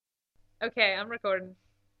Okay, I'm recording.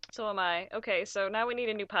 So am I. Okay, so now we need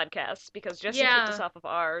a new podcast because Jesse kicked us Yeah, off of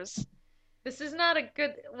ours. this is not a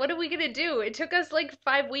good. What are we gonna do? It took us like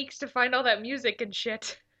 5 weeks to find all that music and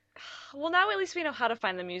shit. Well, now at least we know how to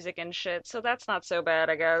find the music and shit, so that's not so bad,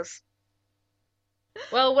 I guess.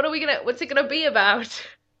 Well, what are we gonna? What's it gonna be about?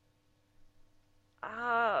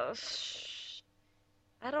 Uh,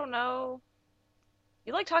 I don't know.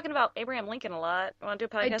 You like talking about Abraham Lincoln a lot. Want to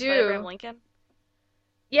do a I podcast about Abraham do. Lincoln?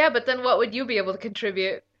 Yeah, but then what would you be able to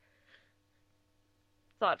contribute?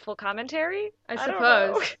 Thoughtful commentary? I I don't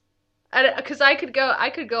know. suppose. Because I could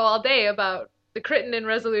go all day about the Crittenden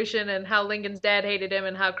resolution and how Lincoln's dad hated him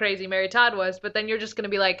and how crazy Mary Todd was, but then you're just gonna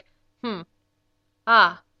be like, hmm,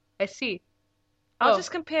 ah, I see. I'll Oh,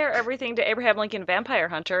 just compare everything to Abraham Lincoln Vampire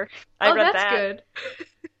Hunter. I oh, read that's that. good.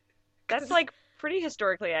 That's 'Cause- like pretty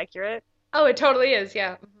historically accurate. oh, it totally is.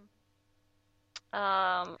 Yeah.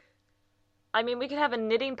 Um, I mean, we could have a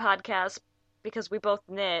knitting podcast because we both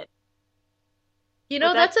knit. You Would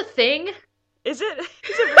know, that that's a thing. is it? Is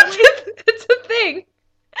it really? It's a thing.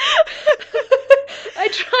 I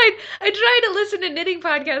tried to listen to knitting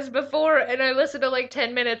podcasts before and I listened to like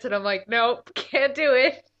 10 minutes and I'm like, nope, can't do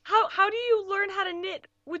it. How do you learn how to knit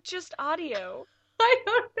with just audio? I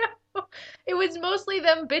don't know. It was mostly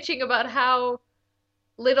them bitching about how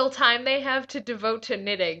little time they have to devote to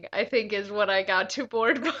knitting, I think is what I got too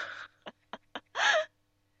bored by.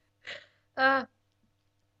 Uh,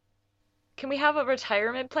 Can we have a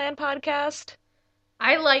retirement plan podcast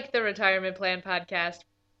I like the retirement plan podcast.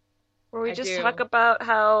 where we I just talk do. about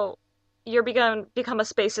how you're become a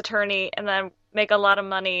space attorney and then make a lot of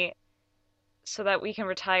money so that we can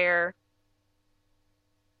retire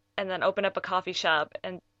and then open up a coffee shop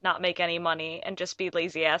and not make any money and just be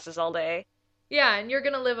lazy asses all day? Yeah, and you're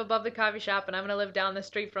gonna live above the coffee shop and I'm gonna live down the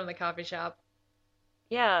street from the coffee shop.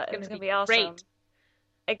 Yeah, It's and it's gonna gonna be be awesome. great.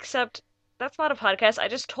 Except that's not a podcast. I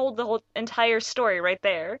just told the whole entire story right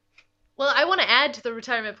there. Well, I want to add to the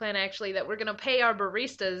retirement plan actually that we're gonna pay our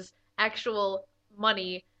baristas actual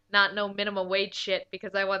money, not no minimum wage shit,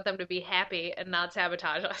 because I want them to be happy and not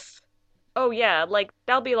sabotage us. Oh yeah, like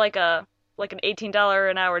that'll be like an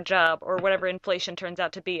 $18 an hour job or whatever inflation turns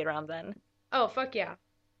out to be around then. Oh, fuck yeah.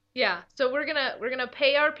 Yeah. So we're gonna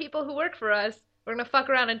pay our people who work for us. We're gonna fuck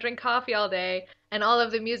around and drink coffee all day, and all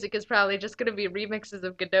of the music is probably just gonna be remixes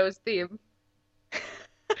of Godot's theme.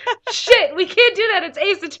 Shit, we can't do that. It's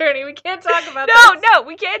Ace Attorney. We can't talk about No, this. no,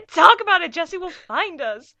 we can't talk about it. Jesse will find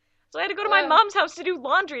us. So I had to go to my Uh, mom's house to do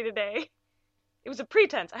laundry today. It was a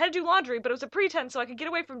pretense. I had to do laundry, but it was a pretense so I could get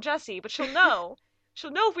away from Jessie, but she'll know. She'll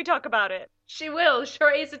know if we talk about it. she will. Sure,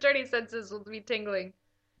 Ace Attorney senses will be tingling.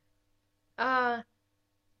 Uh,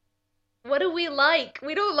 what do we like?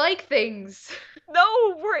 We don't like things.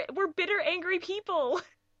 No, we're bitter, angry people.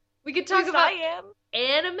 We could At talk least I about am.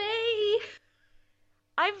 anime.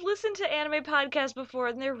 I've listened to anime podcasts before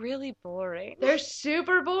and they're really boring. They're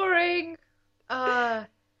super boring. Uh,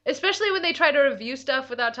 Especially when they try to review stuff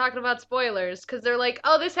without talking about spoilers, because they're like,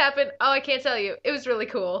 "Oh, this happened. Oh, I can't tell you. It was really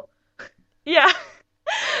cool." Yeah.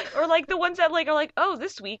 Or like the ones that like are like, oh,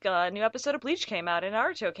 this week a new episode of Bleach came out and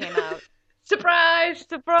Naruto came out. Surprise!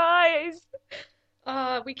 Surprise!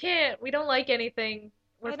 We can't. We don't like anything.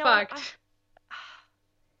 We're I know. fucked.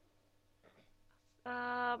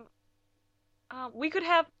 Um, we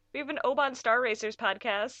have an Oban Star Racers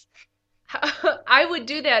podcast. I would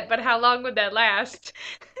do that, but how long would that last?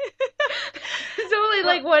 It's only Well,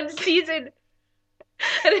 like one season,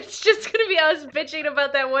 and it's just gonna be us bitching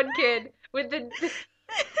about that one kid with the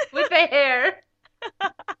hair,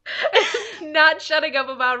 not shutting up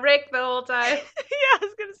about Rick the whole time. yeah, I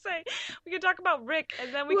was gonna say we could talk about Rick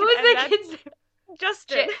and then we What could was end that that kid's name?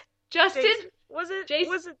 Justin. Justin? Jason. Was it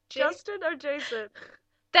Jason? was it Justin or Jason?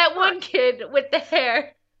 That Fuck. one kid with the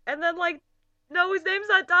hair. And then like no, his name's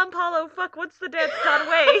not Don Paulo. Fuck, what's the dad's Don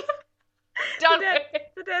Way? Don't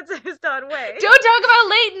The dad's name is Don Way. don't talk about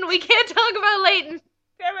Leighton. We can't talk about Leighton.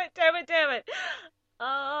 Damn it, damn it, damn it.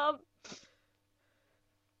 Um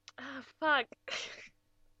fuck.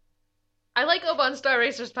 I like Oban Star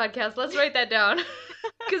Racers podcast. Let's write that down.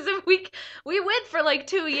 Because if we went for like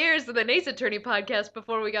 2 years with an Ace Attorney podcast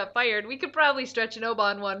before we got fired, we could probably stretch an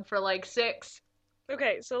Oban one for like six.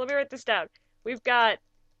 Okay, so let me write this down. We've got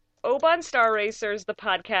Oban Star Racers, the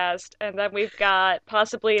podcast, and then we've got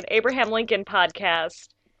possibly an Abraham Lincoln podcast.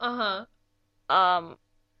 Uh-huh. Um,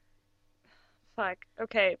 fuck.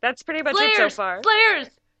 Okay, that's pretty much it so Slayers! far. Slayers!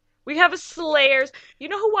 We have a Slayers. You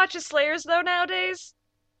know who watches Slayers though nowadays?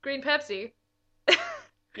 Green Pepsi.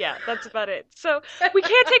 Yeah, that's about it. So we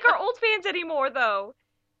can't take our old fans anymore though.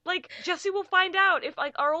 Like, Jesse will find out if,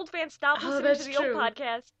 like, our old fans stop Oh, listening to that's the old true.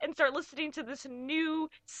 podcast and start listening to this new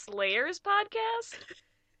Slayers podcast.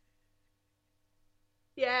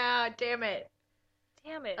 Yeah, damn it.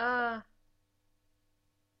 Damn it. Uh,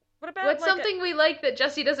 What about, what's like, something we like that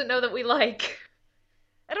Jesse doesn't know that we like?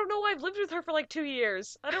 I don't know, I've lived with her for, like, 2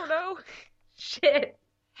 years. I don't know. Shit.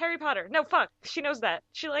 Harry Potter. No, fuck. She knows that.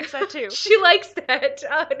 She likes that, too. She likes that.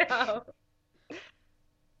 Oh, no.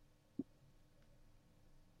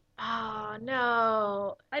 Oh,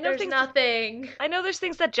 no. I know There's things nothing. I know there's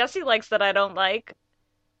things that Jesse likes that I don't like.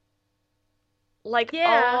 Like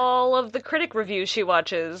Yeah. all of the critic reviews she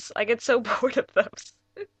watches. I get so bored of those.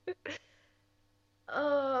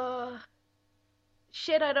 Uh,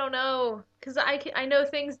 shit, I don't know. Because I know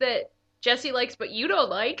things that Jesse likes but you don't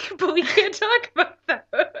like, but we can't talk about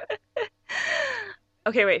that.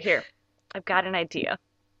 Okay, wait, here. I've got an idea.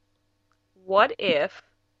 What if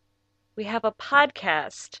we have a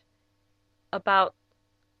podcast about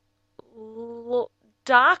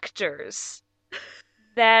doctors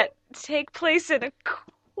that take place in a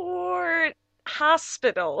court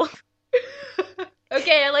hospital?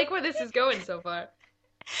 Okay, I like where this is going so far.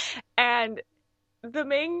 And the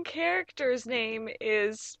main character's name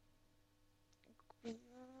is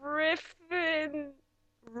Griffin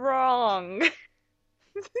Wrong.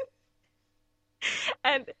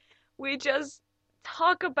 And we just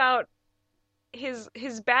talk about his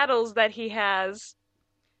battles that he has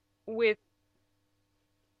with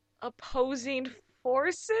opposing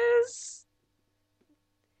forces,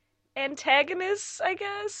 antagonists, I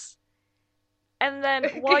guess. And then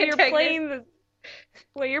while you're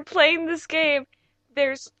playing this game,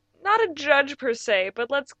 there's not a judge per se, but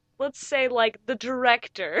let's say like the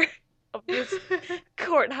director of this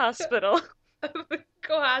court hospital.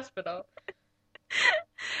 Go hospital.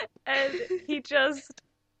 And he just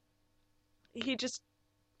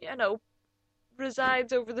you know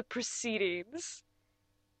resides over the proceedings,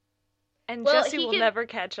 and Well, Jesse he will can. never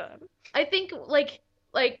catch on. I think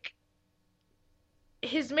like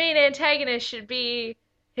his main antagonist should be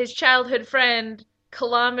his childhood friend,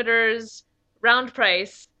 Kilometers Round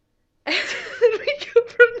Price, and then we go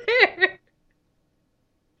from there.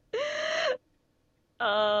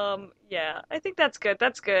 Yeah, I think that's good.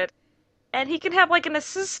 That's good. And he can have like an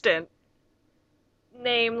assistant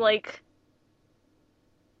named like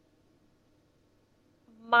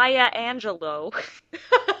Maya Angelou.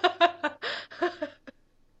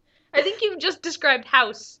 I think you've just described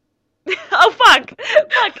House. Oh fuck!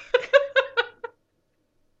 Fuck!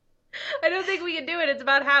 I don't think we can do it. It's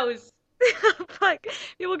about House. Fuck!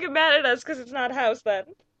 People get mad at us because it's not House then.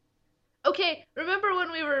 Okay, remember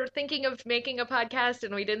when we were thinking of making a podcast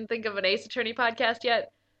and we didn't think of an Ace Attorney podcast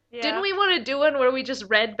yet? Didn't Yeah. we want to do one where we just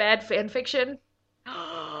read bad fan fiction?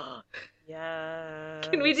 Yes.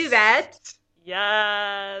 Can we do that?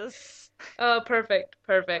 Yes. Oh, perfect,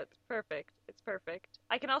 perfect. That's perfect. It's perfect.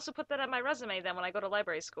 I can also put that on my resume then when I go to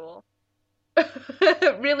library school.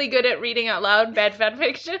 Really good at reading out loud bad fan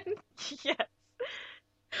fiction. Yes.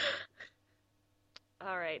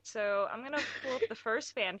 All right, so I'm gonna pull up the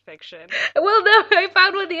first fan fiction. Well, no, I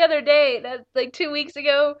found one the other day. That's like 2 weeks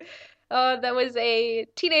ago. That was a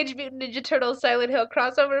Teenage Mutant Ninja Turtles Silent Hill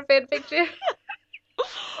crossover fan fiction.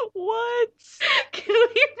 What? Can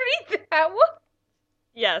we read that one?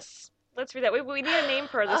 Yes. Let's read that. We need a name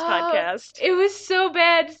for this Oh, podcast. It was so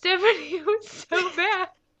bad, Stephanie. It was so bad.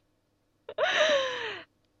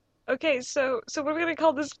 Okay, so what are we gonna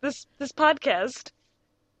call this podcast?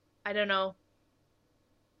 I don't know.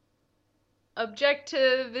 Object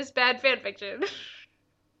to this bad fan fiction.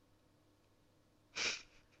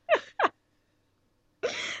 I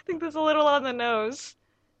think that's a little on the nose.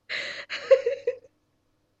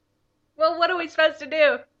 Well, what are we supposed to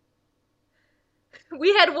do?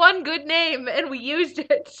 We had one good name and we used it.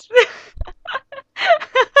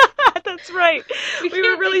 That's right. We were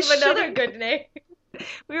can't really think of another shitty. good name.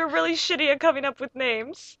 We were really shitty at coming up with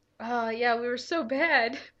names. Oh, yeah, we were so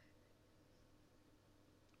bad.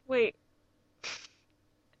 Wait.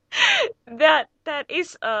 That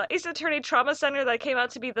Ace Attorney Trauma Center that came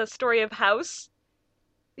out to be the story of House.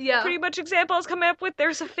 Yeah. Pretty much example I was coming up with.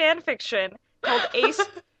 There's a fan fiction called Ace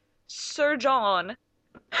Surgeon,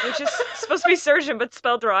 which is supposed to be surgeon but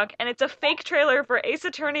spelled wrong, and it's a fake trailer for Ace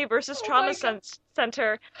Attorney versus Oh Trauma my God.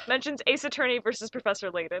 Center. Mentions Ace Attorney versus Professor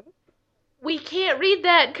Layton. We can't read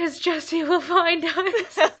that because Jesse will find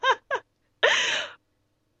us.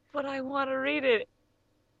 But I want to read it.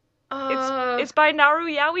 Uh, It's by Naru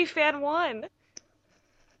Yaoi Fan 1.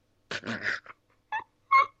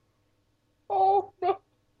 Oh, no.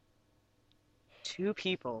 2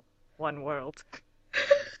 people, 1 world.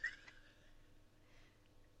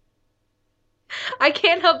 I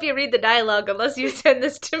can't help you read the dialogue unless you send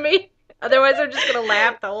this to me. Otherwise, I'm just gonna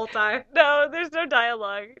laugh the whole time. No, there's no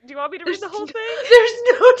dialogue. Do you want me to read the whole thing? There's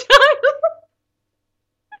no dialogue.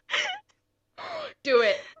 Do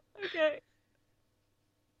it. Okay.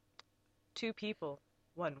 Two people,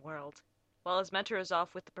 one world. While his mentor is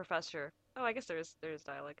off with the professor. Oh, I guess there is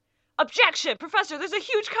dialogue. Objection! Professor, there's a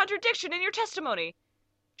huge contradiction in your testimony.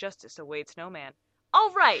 Justice awaits no man.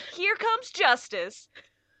 All right, here comes justice.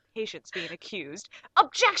 Patient's being accused.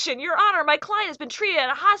 Objection, Your Honor, my client has been treated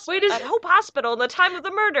at Hope Hospital in the time of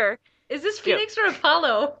the murder. Is this Phoenix or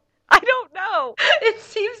Apollo? I don't know. It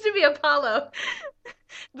seems to be Apollo.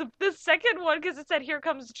 The second one, because it said here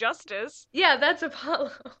comes justice. Yeah, that's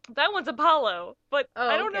Apollo. That one's Apollo, but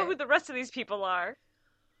I don't know okay. who the rest of these people are.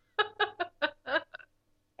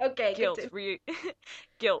 Okay,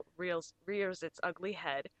 Guilt rears its ugly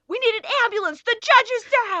head. We need an ambulance! The judge is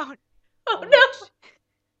down! Oh no!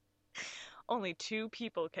 Only two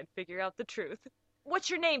people can figure out the truth. What's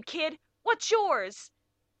your name, kid? What's yours?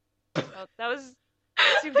 Oh, that was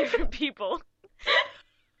two different people.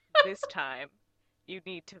 This time, you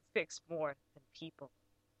need to fix more than people.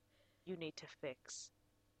 You need to fix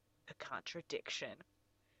the contradiction.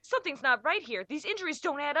 Something's not right here. These injuries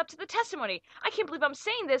don't add up to the testimony. I can't believe I'm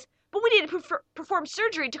saying this, but we need to perform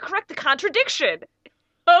surgery to correct the contradiction.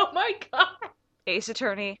 Oh my god. Ace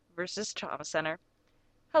Attorney versus Trauma Center.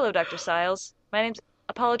 Hello, Dr. Stiles. My name's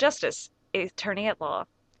Apollo Justice, Attorney at Law.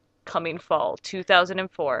 Coming fall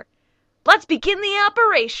 2004. Let's begin the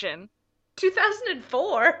operation.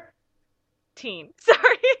 2004?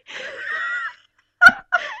 Sorry.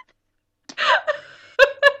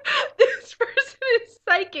 This person is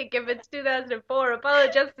psychic if it's 2004.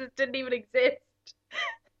 Apollo Justice didn't even exist.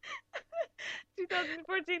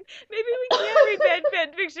 2014. Maybe we can't read bad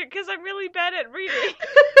fan fiction because I'm really bad at reading.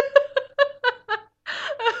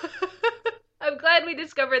 I'm glad we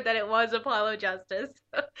discovered that it was Apollo Justice.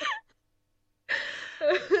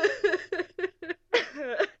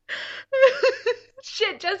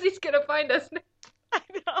 Shit, Jesse's gonna find us now. I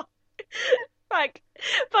know. Fuck,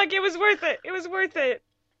 it was worth it. It was worth it.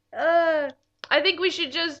 I think we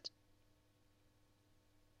should just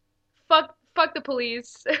fuck the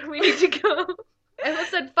police. We need to go. I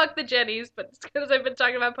almost said fuck the Jennies, but it's because I've been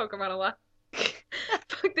talking about Pokemon a lot.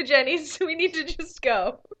 Fuck the Jennies. We need to just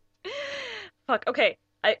go. Fuck, okay.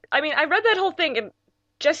 I mean, I read that whole thing, and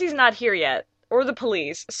Jesse's not here yet, or the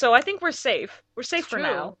police, so I think we're safe. We're safe for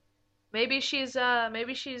now. Maybe she's not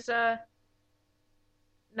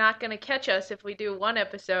gonna catch us if we do one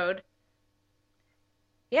episode.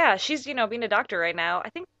 Yeah, she's, being a doctor right now. I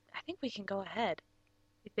think we can go ahead.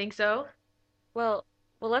 You think so? Well,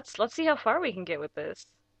 let's see how far we can get with this.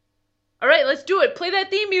 All right, let's do it. Play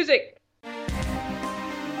that theme music.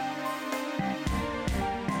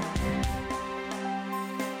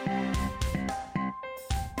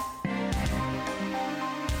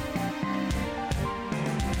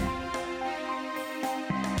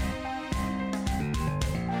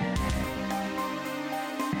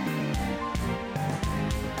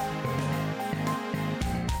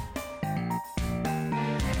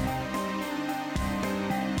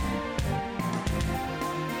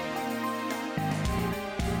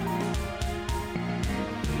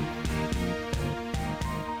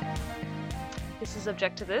 This is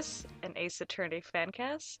Object to This, an Ace Attorney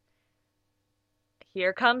fancast.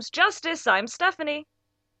 Here comes justice. I'm Stephanie.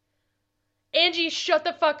 Angie, shut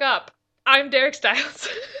the fuck up. I'm Derek Stiles.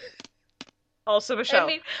 Also Michelle.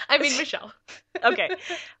 I mean Michelle. Okay.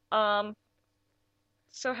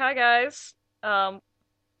 So hi guys. While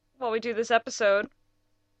we do this episode,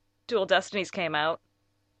 Dual Destinies came out.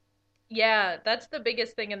 Yeah, that's the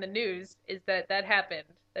biggest thing in the news is that happened.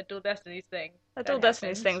 That Dual Destinies thing. That Dual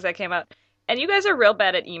Destinies things that came out. And you guys are real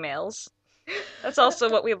bad at emails. That's also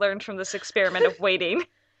what we learned from this experiment of waiting.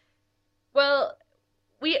 Well,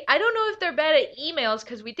 I don't know if they're bad at emails,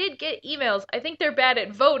 because we did get emails. I think they're bad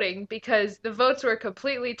at voting, because the votes were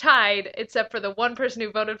completely tied, except for the one person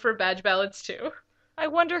who voted for badge ballots too. I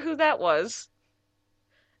wonder who that was.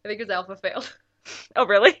 I think it was Alpha failed. Oh,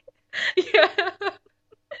 really? Yeah.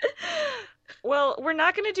 Well, we're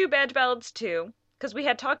not going to do badge ballots too, because we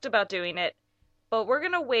had talked about doing it, but we're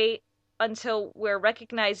going to wait until we're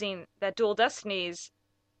recognizing that Dual Destinies,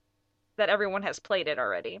 that everyone has played it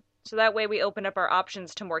already. So that way we open up our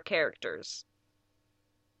options to more characters.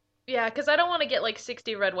 Yeah, because I don't want to get like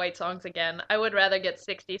 60 Red White songs again. I would rather get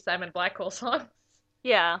 60 Simon Blackwell songs.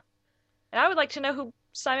 Yeah. And I would like to know who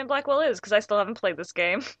Simon Blackwell is, because I still haven't played this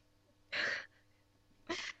game.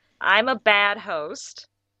 I'm a bad host.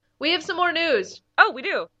 We have some more news. Oh, we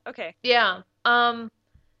do? Okay. Yeah.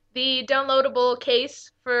 The downloadable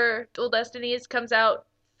case for Dual Destinies comes out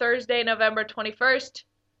Thursday, November 21st,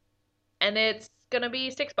 and it's gonna be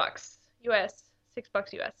 $6 US.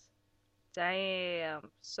 $6 US. Damn.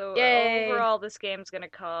 So Yay! overall, this game's gonna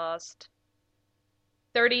cost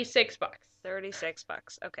 $36.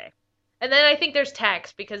 $36. Okay. And then I think there's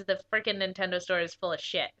tax because the freaking Nintendo store is full of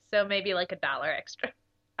shit. So maybe like $1 extra.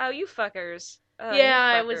 Oh, you fuckers. Oh, you Yeah,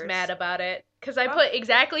 I was fuckers. mad about it because I Oh, put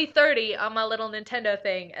exactly 30 on my little Nintendo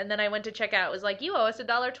thing, and then I went to check out. It was like, you owe us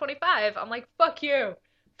 $1.25. I'm like, fuck you,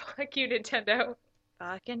 fuck you, Nintendo.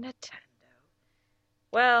 fucking Nintendo.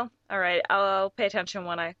 Well, alright. I'll pay attention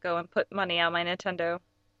when I go and put money on my Nintendo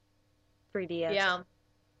 3DS. Yeah,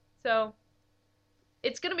 so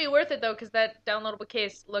it's gonna be worth it though because that downloadable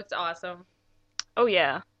case looks awesome. Oh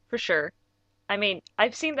yeah, for sure. I mean,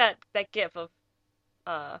 I've seen that gif of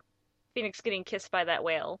uh Phoenix getting kissed by that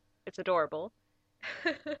whale. It's adorable.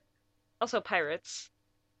 Also pirates.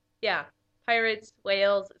 Yeah, pirates,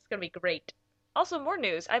 whales. It's gonna be great. Also more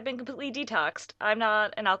news. I've been completely detoxed. I'm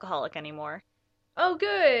not an alcoholic anymore. Oh,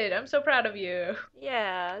 good. I'm so proud of you.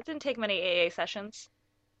 Yeah, it didn't take many AA sessions.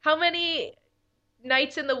 How many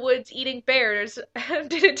nights in the woods eating bears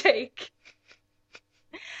did it take?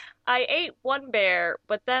 I ate one bear,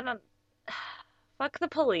 but then fuck the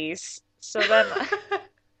police. So then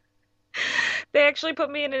they actually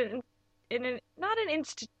put me in an not an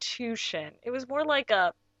institution. It was more like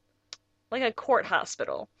a court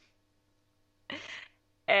hospital.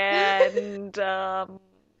 And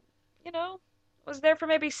you know, was there for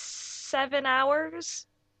maybe 7 hours.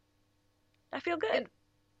 I feel good In,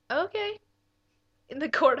 okay. In the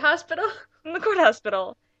court hospital? in the court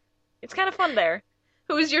hospital. It's kind of fun there.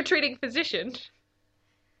 Who's your treating physician?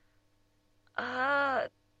 Uh,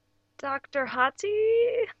 Dr.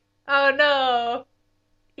 Hati? Oh no.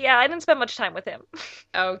 Yeah, I didn't spend much time with him.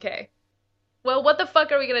 Okay. Well, what the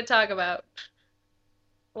fuck are we gonna talk about?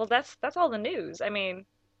 Well, that's all the news. I mean,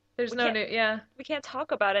 There's we no can't new. Yeah. we can't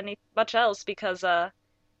talk about any much else because are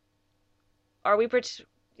we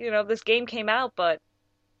this game came out, but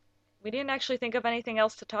we didn't actually think of anything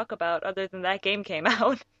else to talk about other than that game came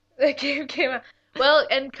out. The game came out. Well,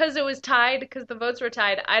 and because it was tied, because the votes were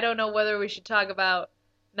tied, I don't know whether we should talk about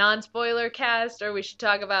non-spoiler cast or we should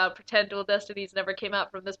talk about pretend Dual Destinies never came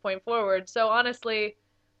out from this point forward. So honestly,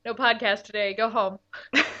 no podcast today. Go home.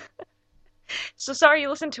 So sorry you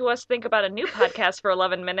listened to us think about a new podcast for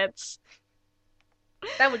 11 minutes.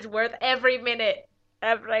 That was worth every minute.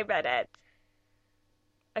 Every minute.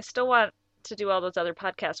 I still want to do all those other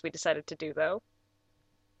podcasts we decided to do though.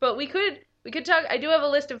 But we could talk. I do have a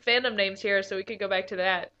list of fandom names here, so we could go back to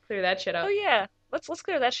that, clear that shit Oh up. yeah, let's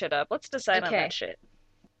clear that shit up. Let's decide on that Okay. shit.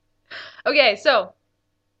 Okay, so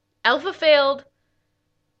Alpha failed.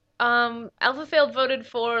 Alpha failed voted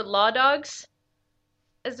for Law Dogs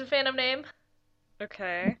as the fandom name,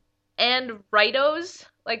 Okay. and Rightos,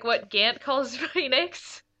 like what Gant calls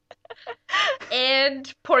Phoenix,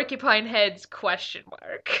 and Porcupine Heads question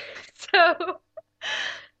mark. So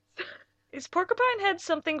Is Porcupine Head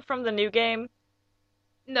something from the new game?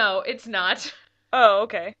 no, it's not. Oh,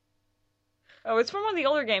 okay. Oh, it's from one of the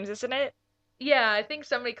older games, isn't it? Yeah, I think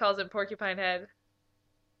somebody calls it Porcupine Head.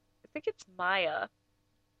 I think it's Maya.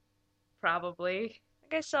 Probably. I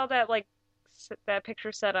think I saw that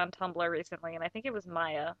picture set on Tumblr recently, and I think it was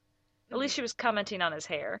Maya. At Mhm. least she was commenting on his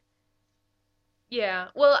hair. Yeah.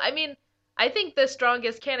 Well, I mean, I think the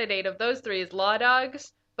strongest candidate of those three is Law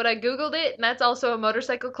Dogs, but I Googled it, and that's also a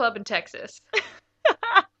motorcycle club in Texas.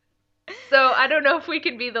 So I don't know if we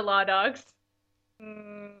can be the Law Dogs.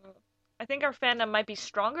 Mm, I think our fandom might be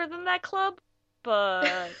stronger than that club,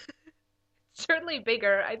 but Certainly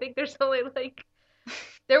bigger. I think there's only like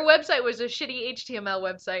their website was a shitty HTML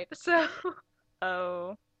website. So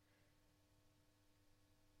oh,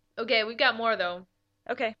 okay, we've got more though.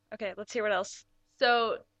 okay, let's hear what else.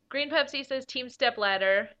 So Green Pepsi says Team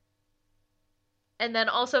Stepladder, and then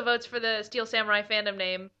also votes for the Steel Samurai fandom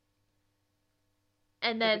name.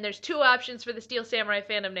 And then there's two options for the Steel Samurai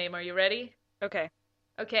fandom name. Are you ready? Okay.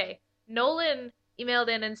 Okay. Nolan emailed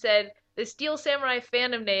in and said the Steel Samurai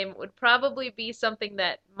fandom name would probably be something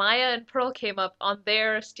that Maya and Pearl came up on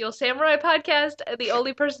their Steel Samurai podcast, and the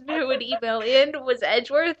only person who would email in was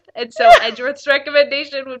Edgeworth, and so Edgeworth's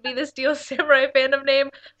recommendation would be the Steel Samurai fandom name,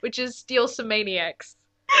 which is Steel Samaniacs.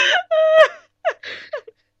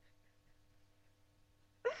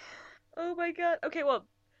 Oh my god. Okay, well,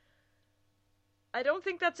 I don't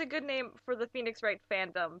think that's a good name for the Phoenix Wright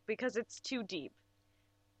fandom because it's too deep.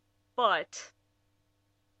 But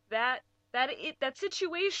that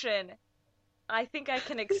situation, I think I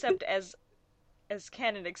can accept as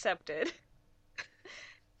canon accepted.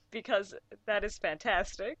 because that is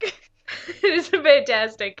fantastic. It is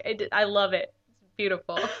fantastic. I love it. It's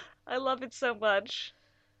beautiful. I love it so much.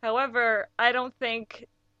 However, I don't think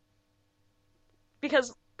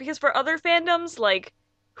because for other fandoms like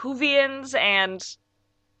Whovians and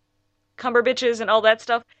Cumberbitches and all that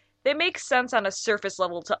stuff, they make sense on a surface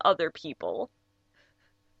level to other people.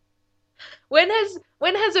 When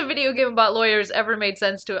has a video game about lawyers ever made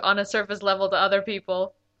sense to on a surface level to other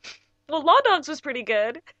people? Well, Law Dogs was pretty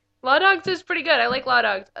good. Law Dogs is pretty good. I like Law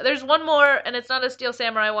Dogs. There's one more, and it's not a Steel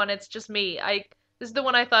Samurai one. It's just me. This is the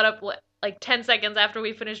one I thought up like 10 seconds after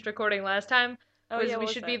we finished recording last time. Oh Was yeah, we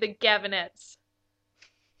what should was be the Gavinettes.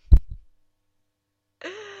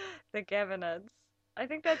 that? The Gavinettes. I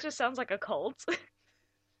think that just sounds like a cult.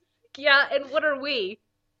 Yeah, and what are we?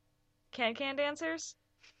 Can dancers?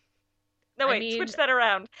 No, I wait, mean- switch that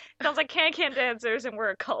around. Sounds like can dancers and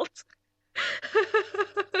we're a cult.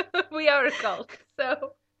 We are a cult.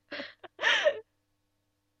 So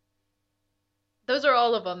those are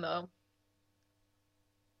all of them, though.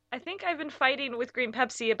 I think I've been fighting with Green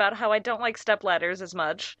Pepsi about how I don't like stepladders as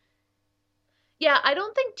much. Yeah, I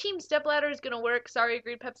don't think Team Stepladder is gonna work. Sorry,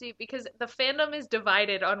 Green Pepsi, because the fandom is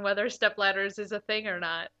divided on whether stepladders is a thing or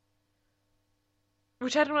not.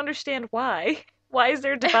 Which I don't understand why. Why is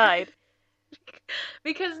there a divide?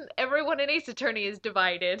 Because everyone in Ace Attorney is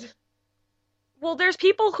divided. Well, there's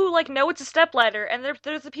people who like know it's a stepladder, and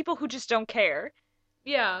there's the people who just don't care.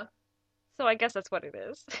 Yeah. So I guess that's what it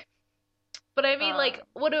is. But I mean, like,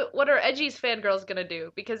 what are Edgy's fangirls gonna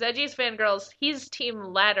do? Because Edgy's fangirls, he's Team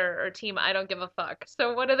Ladder or Team I don't give a fuck.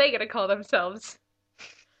 So what are they gonna call themselves?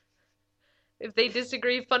 If they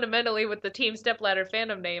disagree fundamentally with the Team Stepladder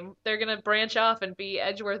fandom name, they're gonna branch off and be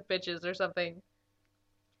Edgeworth bitches or something.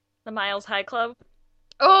 The Miles High Club.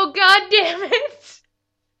 Oh, god damn it!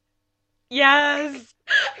 Yes!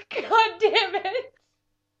 God damn it!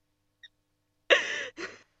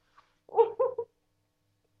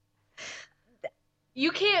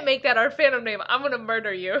 You can't make that our fandom name. I'm gonna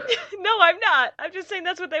murder you. No, I'm not. I'm just saying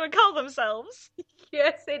that's what they would call themselves.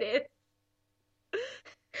 Yes, it is.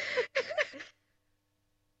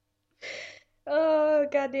 Oh,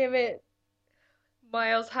 god damn it.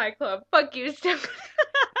 Miles High Club. Fuck you, Steph.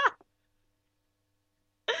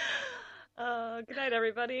 Good night,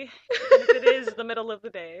 everybody. Even if it is the middle of the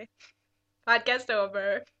day. Podcast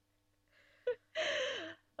over.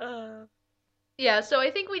 Yeah, so I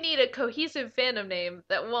think we need a cohesive fandom name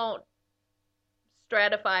that won't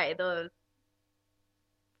stratify the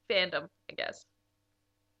fandom, I guess.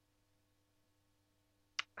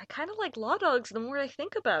 I kind of like Law Dogs the more I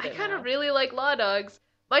think about I it. kind of now. really like Law Dogs.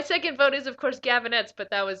 My second vote is, of course, Gavinettes, but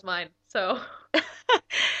that was mine, so.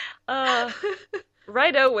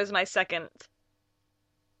 Rido was my second.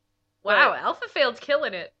 Wow, Alpha Failed's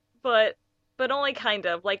killing it. But only kind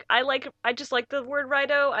of. Like I just like the word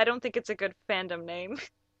Rido. I don't think it's a good fandom name.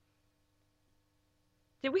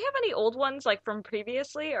 Did we have any old ones like from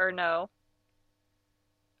previously or no?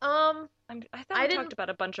 I thought I we didn't- talked about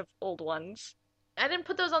a bunch of old ones. I didn't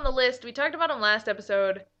put those on the list. We talked about them last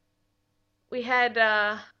episode. We had,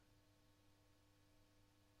 I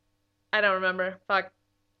don't remember. Fuck.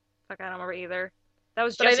 Fuck, I don't remember either. That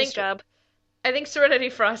was But I Jesse's think- job. I think Serenity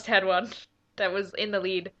Frost had one that was in the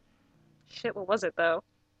lead. Shit, what was it though?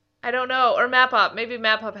 I don't know. Or Map-Up. Maybe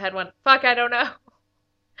Map-Up had one. Fuck, I don't know.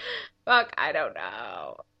 Fuck, I don't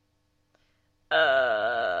know.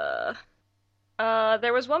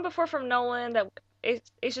 There was one before from Nolan that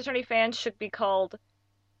Ace Attorney fans should be called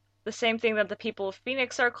the same thing that the people of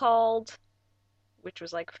Phoenix are called, which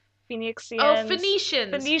was like Phoenixians. Oh,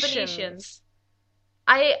 Phoenicians. Phoenicians.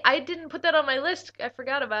 I didn't put that on my list. I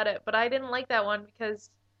forgot about it, but I didn't like that one because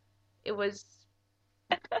it was.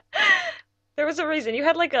 There was a reason. You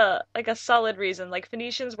had like a solid reason. Like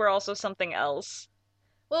Phoenicians were also something else.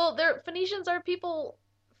 Well, Phoenicians are people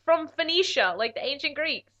from Phoenicia, like the ancient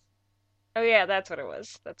Greeks. Oh yeah, that's what it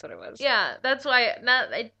was. That's what it was. Yeah, that's why. Not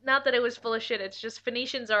that it was full of shit. It's just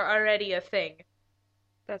Phoenicians are already a thing.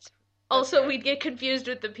 That's Also, fair. we'd get confused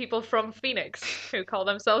with the people from Phoenix who call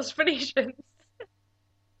themselves Phoenicians.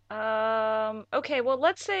 Okay, well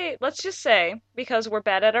let's just say, because we're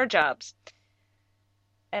bad at our jobs,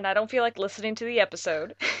 and I don't feel like listening to the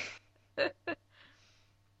episode,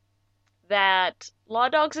 that Law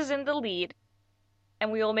Dogs is in the lead,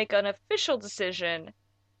 and we will make an official decision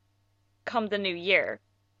come the new year.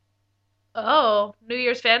 Oh, New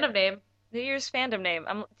Year's fandom name. New Year's fandom name.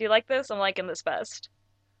 Do you like this? I'm liking this best.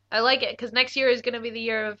 I like it because next year is going to be the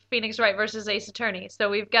year of Phoenix Wright versus Ace Attorney. So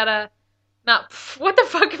we've got to not. What the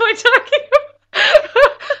fuck am I talking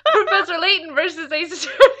about? Professor Layton versus Ace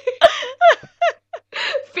Attorney.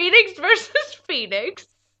 Phoenix versus Phoenix.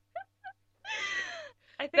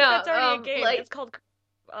 think No, that's already a game. like It's called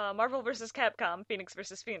Marvel vs. Capcom, Phoenix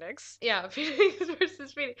vs. Phoenix. yeah, Phoenix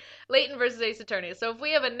versus Phoenix, Leighton versus Ace Attorney. So if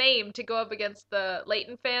we have a name to go up against the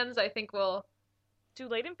Leighton fans, I think we'll. Do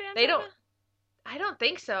Layton fans They have don't. I don't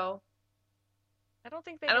think so. I don't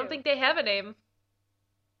think they I don't do. think they have a name.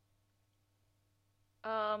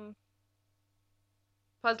 Um,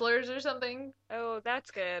 Puzzlers or something. oh, that's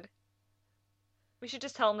good. We should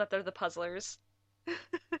just tell them that they're the puzzlers.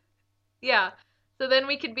 Yeah. So then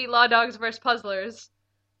we could be Law Dogs versus Puzzlers.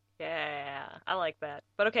 Yeah, I like that.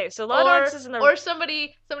 But okay, so Law Dogs is in the... Or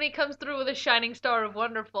somebody comes through with a shining star of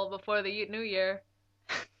wonderful before the new year.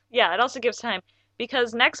 Yeah, it also gives time.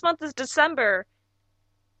 Because next month is December,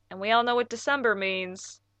 and we all know what December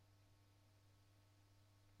means.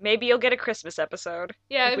 Maybe you'll get a Christmas episode.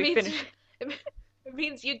 Yeah, if it we means finish. it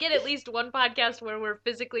means you get at least one podcast where we're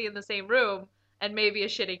physically in the same room, and maybe a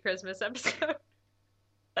shitty Christmas episode.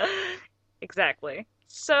 Exactly.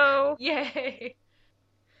 So, Yay.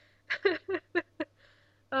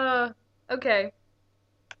 Okay.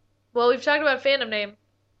 Well, we've talked about fandom name.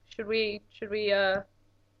 Should we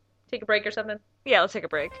take a break or something? yeah, let's take a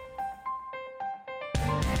break.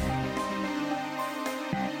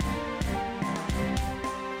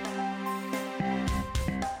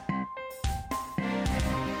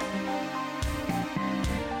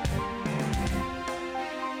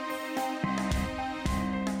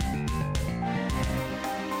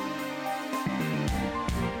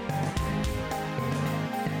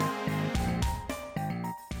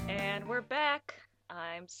 And we're back.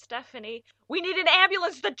 I'm Stephanie. We need an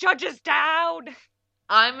ambulance! The judge is down!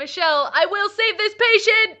 I'm Michelle. I will save this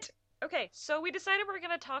patient! Okay, so we decided we're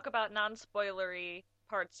gonna talk about non-spoilery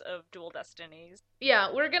parts of Dual Destinies.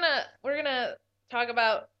 Yeah, we're gonna talk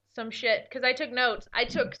about some shit because I took notes. I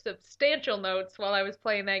took substantial notes while I was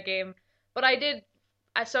playing that game, but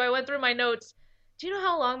so I went through my notes. Do you know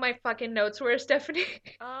how long my fucking notes were, Stephanie?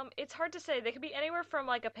 It's hard to say. They could be anywhere from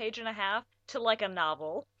like a page and a half to like a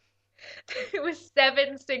novel. It was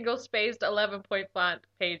 7 single-spaced 11-point font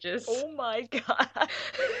pages. Oh my god.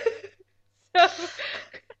 So,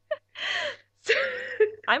 so-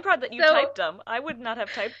 I'm proud that you So- typed them. I would not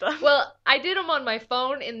have typed them. well, I did them on my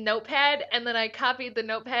phone in Notepad, and then I copied the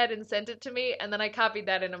Notepad and sent it to me, and then I copied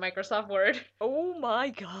that into Microsoft Word. Oh my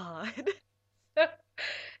god.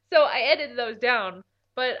 So I edited those down,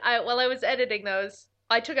 but while I was editing those,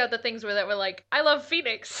 I took out the things that were like, I love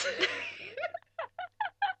Phoenix.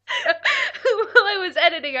 While I was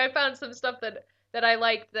editing, I found some stuff that I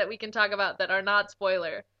liked that we can talk about that are not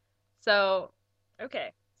spoiler. So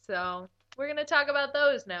Okay. we're gonna talk about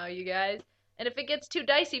those now, you guys. And if it gets too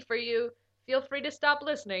dicey for you, feel free to stop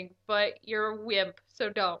listening. But you're a wimp, so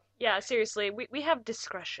don't. Yeah, seriously, we have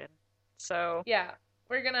discretion. So, Yeah,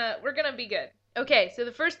 we're gonna be good. Okay, so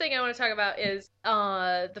the first thing I want to talk about is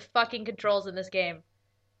the fucking controls in this game.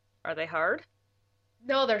 are they hard?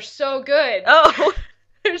 No, they're so good. Oh!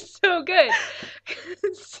 They're so good.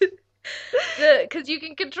 Because you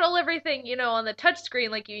can control everything, on the touch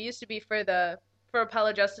screen like you used to be for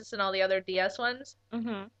Apollo Justice and all the other DS ones.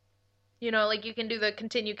 Mm-hmm. Like you can do the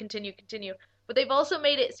continue, continue, continue. But they've also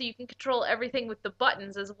made it so you can control everything with the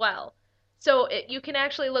buttons as well. So you can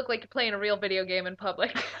actually look like you're playing a real video game in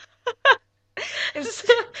public.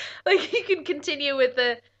 So, like you can continue with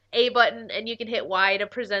the A button and you can hit Y to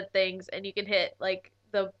present things and you can hit like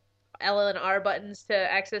the L and R buttons to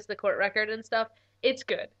access the court record and stuff. It's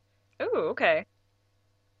good. Ooh, okay.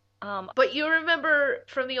 But you remember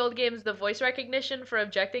from the old games the voice recognition for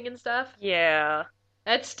objecting and stuff? Yeah.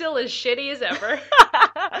 That's still as shitty as ever.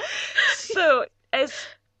 So, as...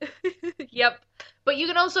 Yep. But you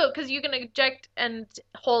can also, because you can eject and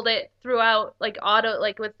hold it throughout, like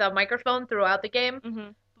with the microphone throughout the game. Mm-hmm.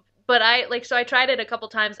 But so I tried it a couple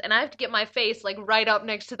times, and I have to get my face like right up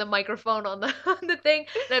next to the microphone on the on the thing,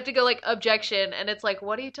 and I have to go like objection, and it's like,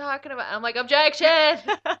 what are you talking about? And I'm like, objection.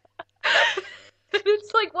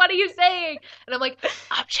 It's like, what are you saying? And I'm like,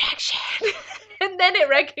 objection. And then it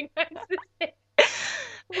recognizes it.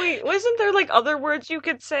 Wait, wasn't there like other words you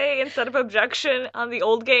could say instead of objection on the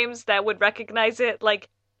old games that would recognize it, like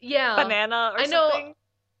Yeah. banana or I know. something?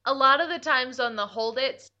 A lot of the times on the hold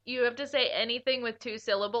it, you have to say anything with 2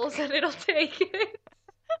 syllables and it'll take it.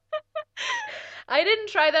 I didn't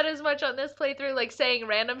try that as much on this playthrough, like saying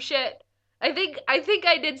random shit. I think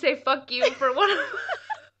I did say fuck you for one of them.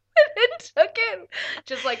 And it took it.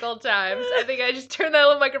 Just like old times. I think I just turned that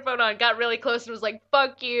little microphone on, got really close and was like,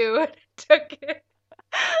 fuck you. And it took it.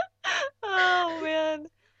 Oh man,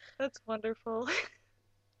 that's wonderful.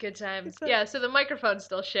 Good times. Yeah, so the microphone's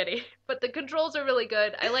still shitty, but the controls are really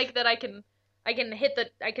good. I like that I can I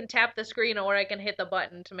can tap the screen or I can hit the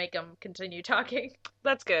button to make them continue talking.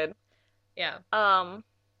 That's good. Yeah.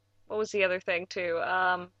 What was the other thing too?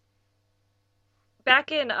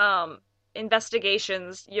 Back in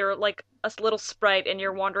Investigations, you're like a little sprite and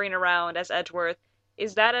you're wandering around as Edgeworth.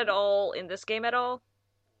 Is that at all in this game at all?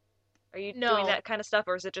 Are you doing No, that kind of stuff,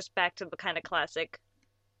 or is it just back to the kind of classic?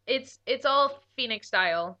 it's all Phoenix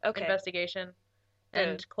style Okay, investigation good.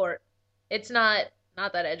 and court. It's not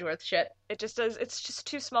that Edgeworth shit. It just does. It's just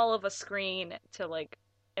too small of a screen to like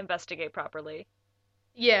investigate properly.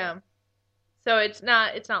 Yeah. So it's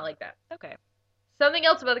not like that. Okay. Something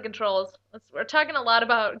else about the controls. We're talking a lot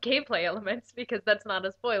about gameplay elements because that's not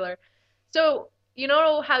a spoiler. So, you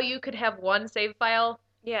know how you could have one save file?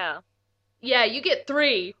 Yeah. Yeah, you get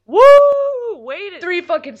three. Woo! Three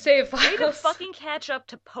fucking save Way to files. fucking catch up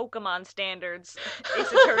to Pokemon standards,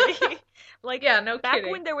 Ace Attorney. Like, Yeah, no back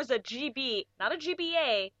kidding. when there was a GB, not a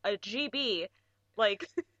GBA, a GB, like,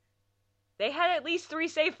 they had at least 3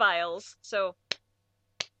 save files, so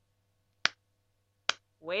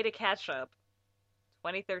way to catch up.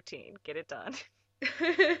 2013, get it done.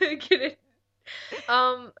 Get it?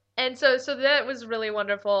 And so that was really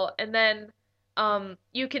wonderful. And then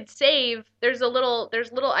you could save. There's little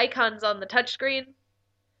icons on the touchscreen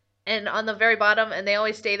and on the very bottom, and they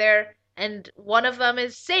always stay there. And one of them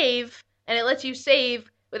is save, and it lets you save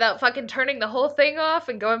without fucking turning the whole thing off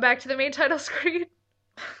and going back to the main title screen.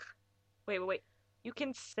 Wait. You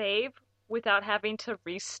can save without having to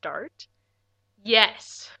restart?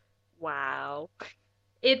 Yes. Wow.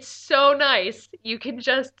 It's so nice. You can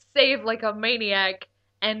just save like a maniac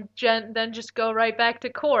and then just go right back to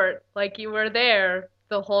court like you were there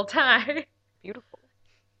the whole time. Beautiful.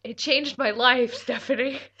 It changed my life,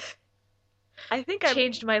 Stephanie. I think I'm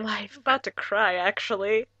Changed my life. about to cry,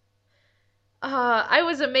 actually. I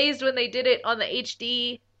was amazed when they did it on the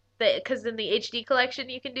HD, because in the HD collection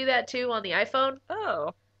you can do that too on the iPhone.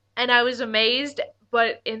 Oh. And I was amazed,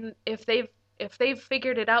 but in if they've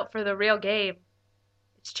figured it out for the real game,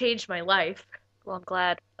 it's changed my life. Well, I'm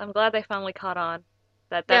glad. I'm glad they finally caught on.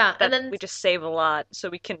 Yeah, and That then we just save a lot so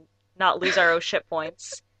we can not lose our oh shit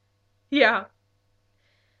points. yeah.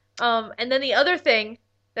 And then the other thing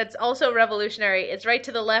that's also revolutionary is right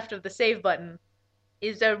to the left of the save button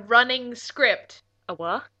is a running script. A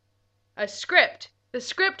what? A script. The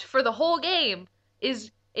script for the whole game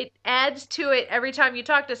is it adds to it every time you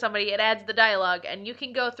talk to somebody, it adds the dialogue, and you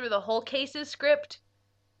can go through the whole case's script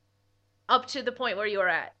up to the point where you're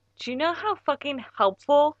at. Do you know how fucking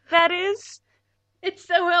helpful that is? It's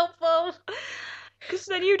so helpful. Because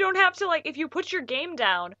then you don't have to, like, if you put your game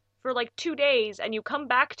down for like 2 days and you come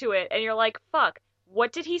back to it and you're like, fuck,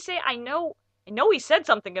 what did he say? I know he said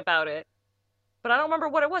something about it, but I don't remember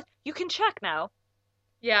what it was. You can check now.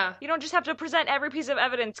 Yeah, You don't just have to present every piece of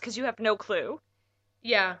evidence because you have no clue.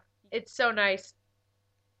 yeah. It's so nice.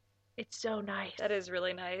 It's so nice. That is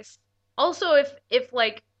really nice. Also, if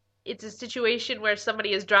like it's a situation where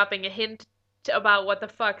somebody is dropping a hint about what the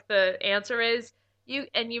fuck the answer is, you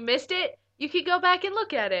missed it, you could go back and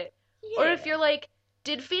look at it. Or if Yeah. you're like,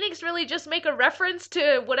 did Phoenix really just make a reference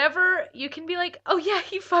to whatever? You can be like, oh yeah,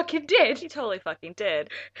 he fucking He did. totally fucking did.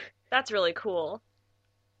 That's really cool.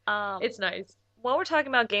 Um, It's nice. while we're talking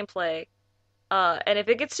about gameplay, and if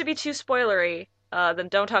it gets to be too spoilery, then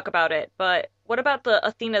don't talk about it. But what about the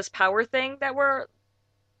Athena's power thing that were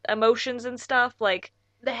emotions and stuff? Like,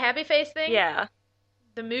 The happy face thing, yeah, is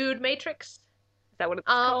the mood matrix. that what it's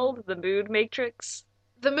Um, called? The mood matrix?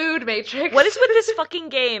 the mood matrix. What is with this fucking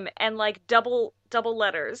game and like double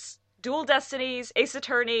letters? Dual Destinies, Ace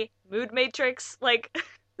Attorney, Mood Matrix, like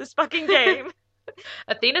this fucking game.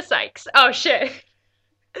 Athena Sykes. Oh shit.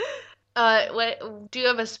 What? Do you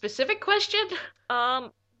have a specific question?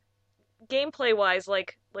 Um, gameplay wise,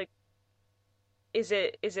 like is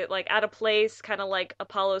it like out of place, kind of like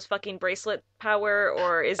Apollo's fucking bracelet power,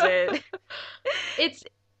 or is it? It's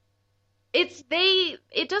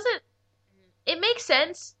it doesn't it makes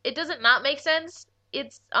sense. It doesn't not make sense.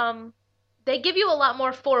 It's they give you a lot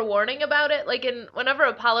more forewarning about it. Like in whenever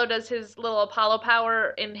Apollo does his little Apollo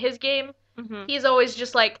power in his game, Hmm. he's always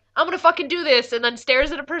just like, I'm gonna fucking do this and then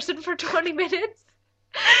stares at a person for 20 minutes.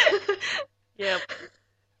 Yep.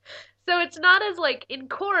 So it's not as like in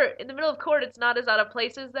court, in the middle of court, it's not as out of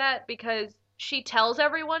place as that because she tells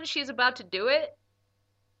everyone she's about to do it.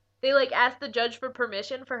 They like ask the judge for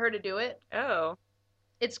permission for her to do it. Oh.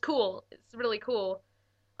 It's cool. It's really cool.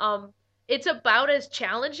 Um, it's about as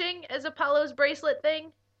challenging as Apollo's bracelet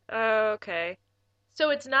thing. Okay. So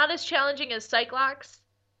it's not as challenging as Cyclops,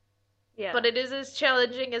 Yeah. but it is as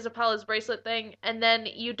challenging as Apollo's bracelet thing. And then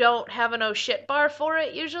you don't have an oh shit bar for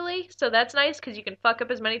it usually, so that's nice because you can fuck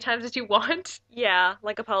up as many times as you want. Yeah,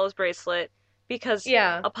 like Apollo's bracelet. Because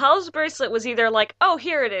Yeah. Apollo's bracelet was either like, oh,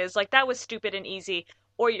 here it is, like that was stupid and easy,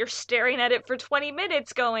 or you're staring at it for 20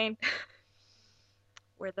 minutes going,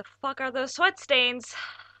 where the fuck are those sweat stains?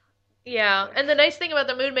 Yeah, and the nice thing about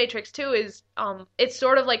the Moon Matrix too is it's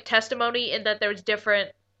sort of like testimony in that there's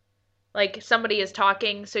different like somebody is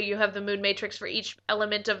talking, so you have the Moon Matrix for each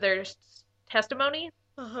element of their testimony.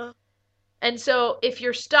 Uh-huh. And so if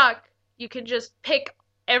you're stuck, you can just pick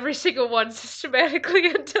every single one systematically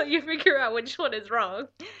until you figure out which one is wrong.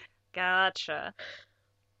 Gotcha.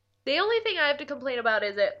 The only thing I have to complain about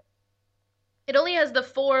is it only has the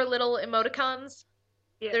four little emoticons.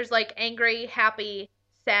 Yeah. There's like angry, happy,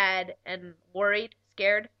 sad, and worried,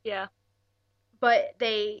 scared. Yeah. But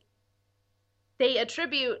they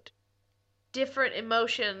attribute different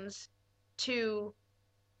emotions to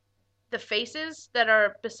the faces that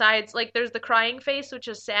are besides like there's the crying face which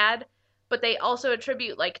is sad, but they also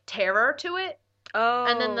attribute like terror to it.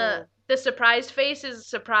 And then Oh, the surprised face is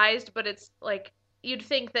surprised, but it's like you'd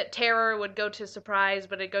think that terror would go to surprise,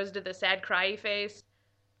 but it goes to the sad cryy face.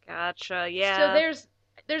 gotcha. So Yeah.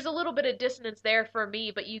 there's a little bit of dissonance there for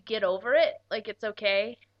me, but you get over it. Like it's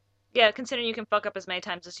okay. Yeah, considering you can fuck up as many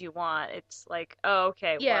times as you want, it's like, oh,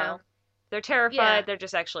 okay, Yeah. well, they're Yeah. terrified, they're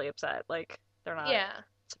just actually upset. Like, they're not Yeah.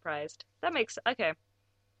 surprised. That makes, okay.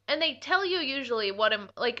 And they tell you usually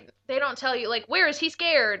like they don't tell you like where is he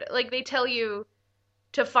scared? Like they tell you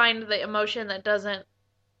to find the emotion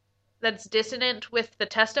that's dissonant with the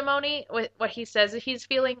testimony with what he says he's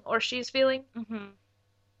feeling or she's feeling. Hmm.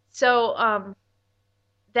 So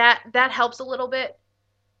that helps a little bit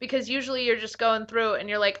because usually you're just going through and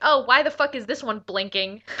you're like, "Oh, why the fuck is this one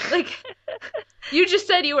blinking?" Like you just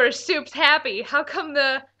said you were soups happy. How come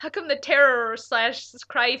the terror slash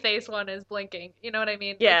cry face one is blinking? You know what I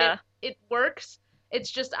mean? Like Yeah. it works. It's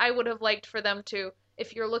just I would have liked for them to,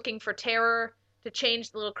 if you're looking for terror, to change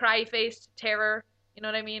the little cry face to terror. You know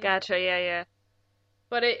what I mean? Gotcha, yeah, yeah.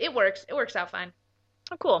 But it works. It works out fine.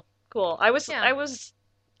 Oh, cool, cool. I was, Yeah. I was,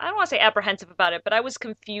 I don't want to say apprehensive about it, but I was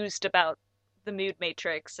confused about the mood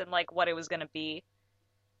matrix and like what it was gonna be.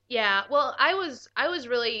 Yeah. Well, I was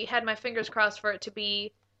really had my fingers crossed for it to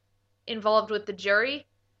be involved with the jury,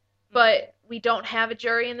 but we don't have a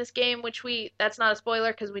jury in this game, which that's not a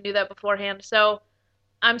spoiler because we knew that beforehand. So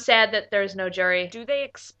I'm sad that there's no jury. Do they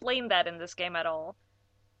explain that in this game at all?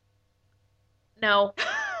 No.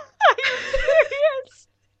 Are you serious?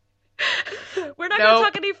 We're not going to Nope.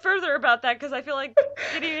 talk any further about that because I feel like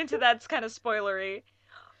getting into that's kind of spoilery.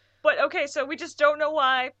 But okay, so we just don't know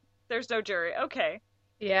why there's no jury. Okay.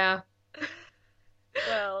 Yeah.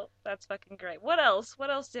 Well, that's fucking great. What else?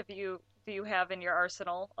 What else do you have in your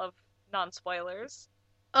arsenal of non-spoilers?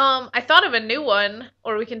 I thought of a new one,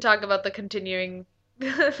 or we can talk about the continuing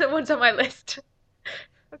the ones on my list.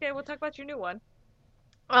 Okay, we'll talk about your new one.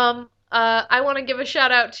 I want to give a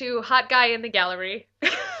shout out to Hot Guy in the Gallery.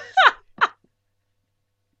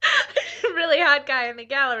 Really hot guy in the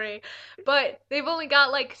gallery. But they've only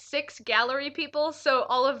got like 6 gallery people, so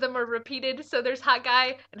all of them are repeated. So there's Hot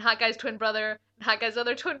Guy and Hot Guy's twin brother, and Hot Guy's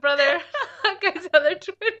other twin brother, Hot Guy's other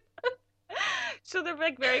twin. So they're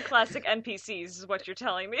like very classic NPCs, is what you're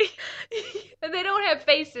telling me. And they don't have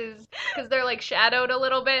faces because they're like shadowed a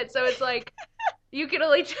little bit, so it's like you can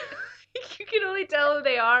only you can only tell who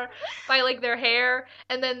they are by like their hair.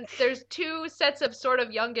 And then there's 2 sets of sort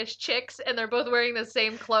of youngish chicks, and they're both wearing the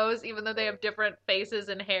same clothes, even though they have different faces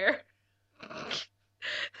and hair.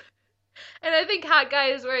 And I think Hot Guy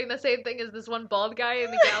is wearing the same thing as this one bald guy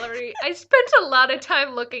in the gallery. I spent a lot of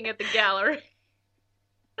time looking at the gallery.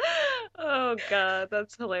 Oh god,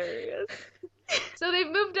 that's hilarious. So they've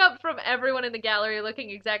moved up from everyone in the gallery looking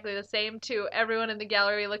exactly the same to everyone in the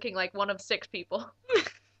gallery looking like one of 6 people.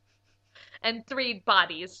 And 3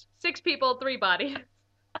 bodies. 6 people, 3 bodies.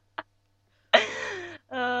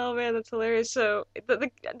 Oh man, that's hilarious. So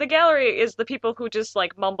the gallery is the people who just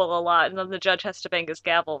like mumble a lot, and then the judge has to bang his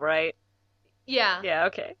gavel, right? Yeah. Yeah.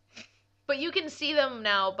 Okay. But you can see them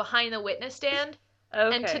now behind the witness stand,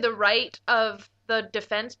 and to Okay. the right of the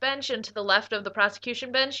defense bench and to the left of the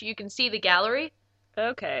prosecution bench, you can see the gallery.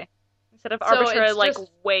 Okay. Instead of So arbitrary, it's like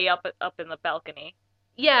just way up in the balcony.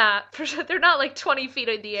 yeah, for sure they're not like 20 feet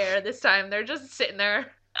in the air this time. They're just sitting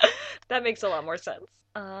there. That makes a lot more sense.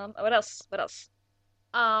 What else? What else?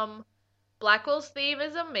 Um, Blackwell's theme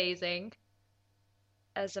is amazing.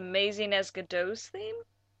 As amazing as Godot's theme?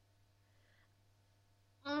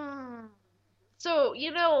 Mm. So,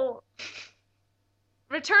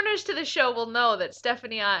 returners to the show will know that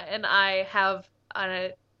Stephanie and I have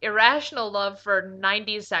irrational love for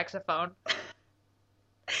 90s saxophone.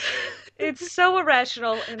 It's so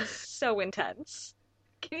irrational and so intense.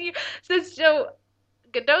 Can you so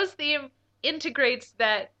Godot's theme integrates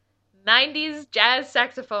that 90s jazz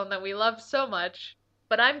saxophone that we love so much,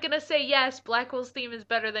 but I'm gonna say yes, Blackwell's theme is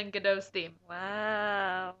better than Godot's theme.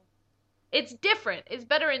 Wow. It's different. It's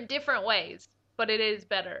better in different ways, but it is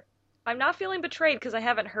better. I'm not feeling betrayed because I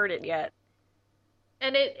haven't heard it yet.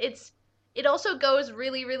 And it also goes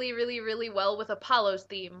really, really, really, really well with Apollo's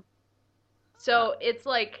theme. So it's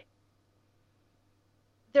like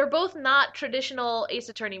they're both not traditional Ace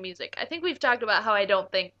Attorney music. I think we've talked about how I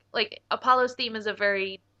don't think like Apollo's theme is a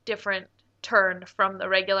very different turn from the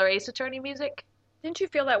regular Ace Attorney music. Didn't you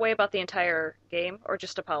feel that way about the entire game, or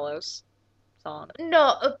just Apollo's song?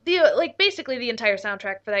 No, basically the entire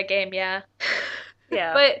soundtrack for that game, yeah.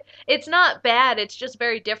 Yeah. But it's not bad. It's just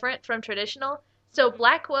very different from traditional. So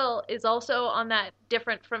Blackwell is also on that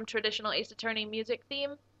different from traditional Ace Attorney music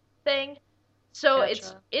theme thing. So Gotcha.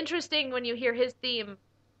 it's interesting when you hear his theme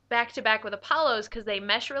back to back with Apollo's because they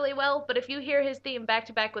mesh really well. But if you hear his theme back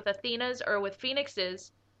to back with Athena's or with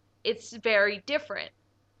Phoenix's, it's very different.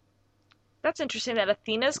 That's interesting that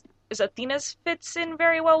Athena's fits in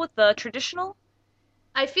very well with the traditional.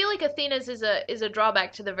 I feel like Athena's is a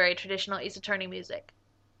drawback to the very traditional Ace Attorney music.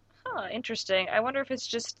 Huh, interesting. I wonder if it's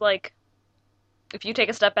just like if you take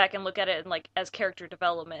a step back and look at it in like as character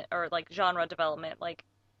development or like genre development, like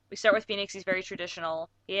we start with Phoenix, he's very traditional.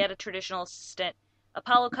 He had a traditional assistant.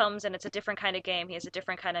 Apollo comes and it's a different kind of game. He has a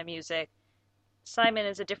different kind of music. Simon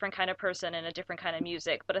is a different kind of person and a different kind of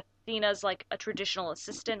music, but Athena's like a traditional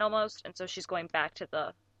assistant almost, and so she's going back to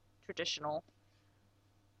the traditional.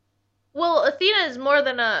 Well, Athena is more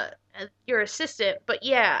than your assistant, but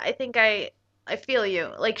yeah, I think I feel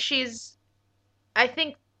you. Like I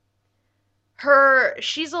think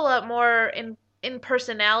she's a lot more in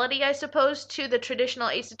personality, I suppose, to the traditional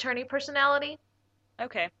Ace Attorney personality.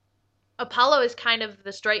 Okay. Apollo is kind of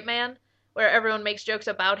the straight man, where everyone makes jokes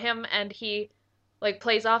about him, and he like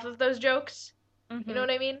plays off of those jokes. Mm-hmm. You know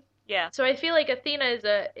what I mean? Yeah. So I feel like Athena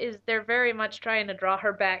is they're very much trying to draw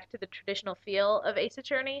her back to the traditional feel of Ace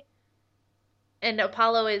Attorney. And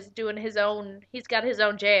Apollo is doing he's got his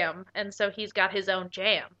own jam, and so he's got his own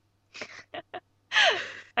jam.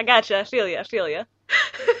 I gotcha. I feel ya.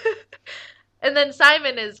 And then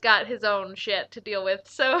Simon has got his own shit to deal with,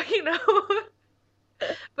 so,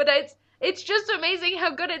 But it's just amazing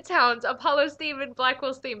how good it sounds, Apollo's theme and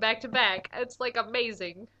Blackwell's theme back to back. It's, like,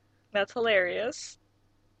 amazing. That's hilarious.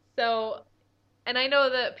 So, and I know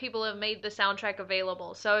that people have made the soundtrack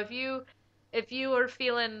available, so if you are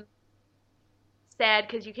feeling sad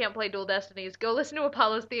because you can't play Dual Destinies, go listen to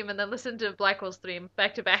Apollo's theme and then listen to Blackwell's theme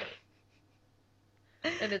back to back.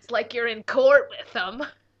 And it's like you're in court with them.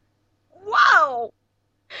 Wow!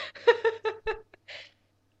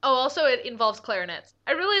 Oh, also it involves clarinets.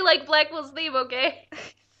 I really like Blackwell's theme, okay?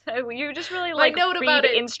 You just really like reed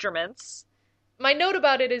instruments. My note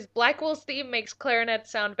about it is Blackwell's theme makes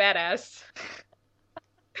clarinets sound badass.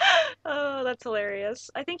 Oh, that's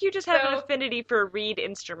hilarious. I think you just have an affinity for reed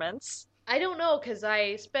instruments. I don't know, because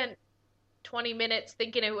I spent 20 minutes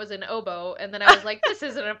thinking it was an oboe, and then I was like, this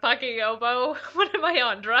isn't a fucking oboe. What am I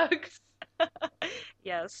on, drugs?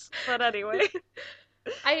 Yes, but anyway.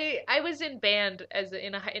 I was in band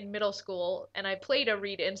in middle school, and I played a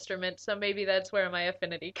reed instrument, so maybe that's where my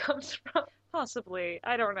affinity comes from. Possibly.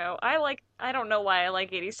 I don't know. I don't know why I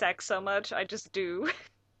like 80 Sax so much. I just do.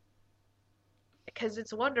 Because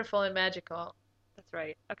it's wonderful and magical. That's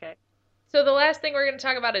right. Okay. So the last thing we're going to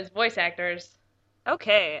talk about is voice actors.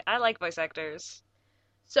 Okay, I like voice actors.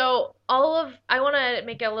 So I want to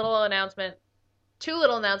make a little announcement. 2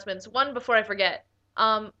 little announcements. One before I forget.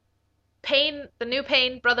 Payne, the new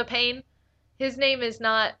Payne, Brother Payne, his name is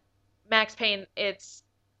not Max Payne, it's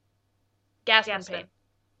Gaspin Payne.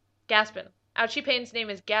 Gaspin. Ouchie Payne's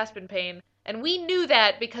name is Gaspin Payne, and we knew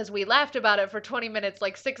that because we laughed about it for 20 minutes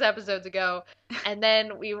like 6 episodes ago, and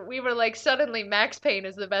then we were like, suddenly Max Payne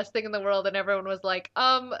is the best thing in the world, and everyone was like,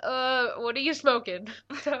 what are you smoking?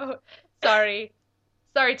 So, sorry.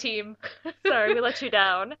 Sorry, team. Sorry, we let you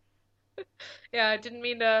down. Yeah, didn't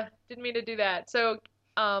mean to do that. So,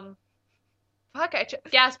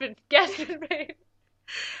 Gaspin Payne.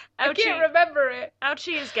 I can't remember it.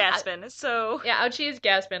 Ouchie is Gaspin, so... Yeah, Ouchie is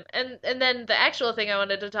Gaspin. And then the actual thing I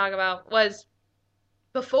wanted to talk about was,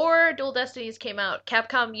 before Dual Destinies came out,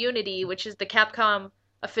 Capcom Unity, which is the Capcom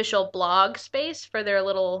official blog space for their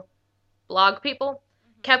little blog people,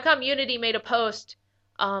 Capcom Unity made a post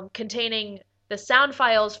containing the sound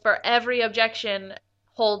files for every objection,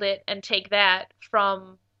 hold it, and take that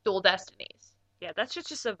from Dual Destinies. Yeah, that's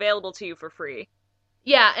just available to you for free.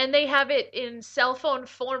 Yeah, and they have it in cell phone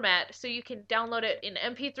format, so you can download it in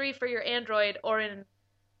MP3 for your Android or in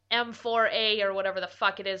M4A or whatever the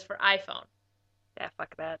fuck it is for iPhone. Yeah,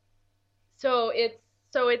 fuck that. So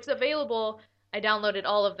it's available. I downloaded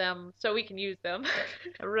all of them so we can use them.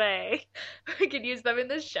 Hooray. We can use them in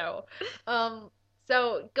this show. Um,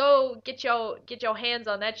 so go get your hands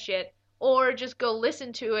on that shit, or just go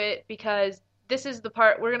listen to it because this is the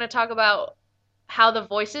part we're gonna talk about how the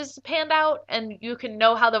voices panned out, and you can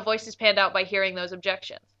know how the voices panned out by hearing those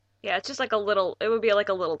objections. Yeah, it's just like a little, it would be like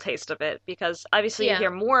a little taste of it because obviously you Yeah.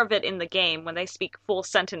 hear more of it in the game when they speak full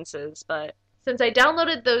sentences, but Since I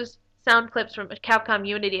downloaded those sound clips from Capcom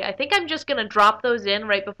Unity, I think I'm just gonna drop those in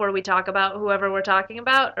right before we talk about whoever we're talking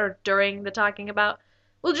about, or during the talking about.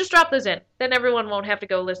 We'll just drop those in. Then everyone won't have to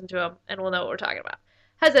go listen to them, and we'll know what we're talking about.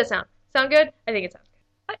 How's that sound? Sound good? I think it sounds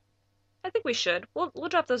good. I, I think we should. We'll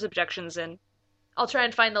drop those objections in. I'll try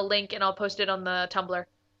and find the link, and I'll post it on the Tumblr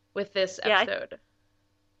with this Yeah, episode.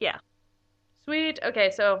 yeah. Sweet.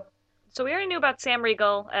 Okay, so So we already knew about Sam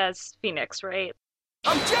Riegel as Phoenix, right?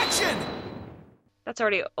 Objection! That's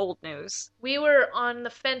already old news. we were on the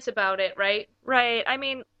fence about it, right? Right. I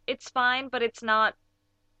mean, it's fine, but it's not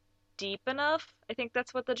deep enough. I think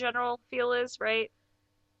that's what the general feel is, right?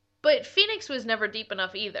 But Phoenix was never deep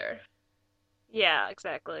enough either. Yeah,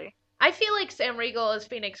 exactly. I feel like Sam Riegel as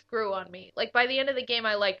Phoenix grew on me. Like by the end of the game,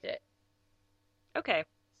 I liked it. Okay.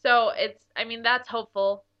 So I mean, that's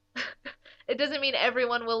hopeful. It doesn't mean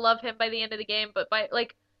everyone will love him by the end of the game, but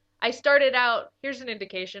I started out, here's an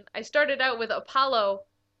indication. I started out with Apollo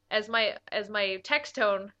as my text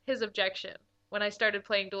tone, his objection, when I started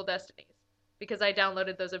playing Dual Destinies, because I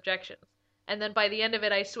downloaded those objections. And then by the end of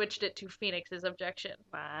it, I switched it to Phoenix's objection.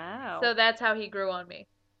 Wow. So that's how he grew on me.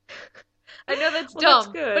 I know that's Well, that's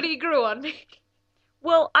dumb, good. but he grew on me.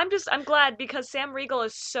 Well, I'm glad because Sam Riegel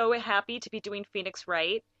is so happy to be doing Phoenix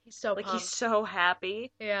right. He's so Like pumped. he's so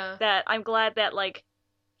happy Yeah. that I'm glad that like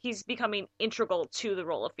he's becoming integral to the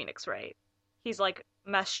role of Phoenix Wright. He's like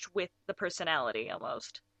meshed with the personality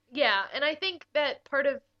almost. Yeah, and I think that part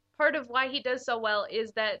of why he does so well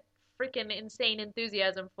is that freaking insane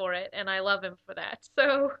enthusiasm for it, and I love him for that.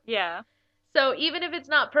 Yeah. So even if it's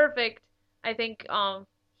not perfect, I think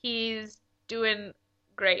he's doing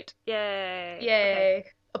great. Yay. Yay. Okay.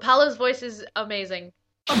 Apollo's voice is amazing.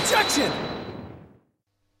 Objection!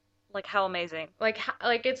 Like how amazing. Like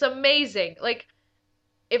it's amazing. Like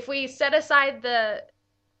if we set aside the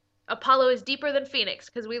Apollo is deeper than Phoenix,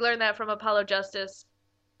 because we learned that from Apollo Justice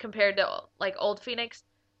compared to like old Phoenix.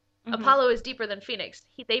 Mhm. Apollo is deeper than Phoenix.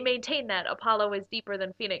 They maintain that Apollo is deeper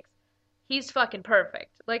than Phoenix. He's fucking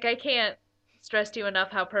perfect. Like I can't stress to you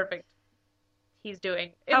enough how perfect he's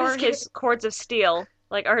doing. in How this are game. his cords of steel?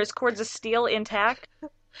 Like are his cords of steel intact?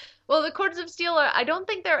 Well, the Chords of Steel are. I don't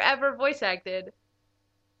think they're ever voice acted,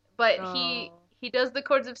 but he Oh. he does the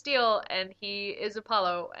Chords of Steel, and he is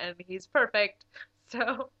Apollo, and he's perfect.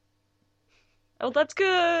 So Oh, that's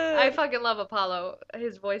good. I fucking love Apollo.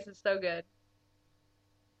 His voice is so good.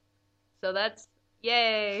 So that's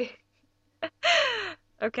yay.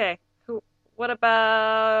 Okay. What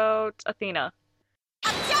about Athena?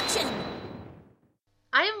 Objection!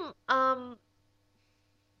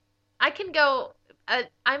 I can go.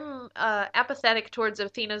 I'm apathetic towards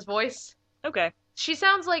Athena's voice. Okay. She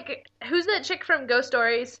sounds like who's that chick from Ghost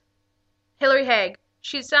Stories? Hilary Haig.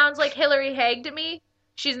 She sounds like Hilary Haig to me.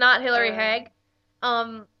 She's not Hilary Haig.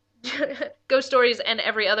 Ghost Stories and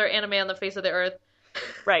every other anime on the face of the earth.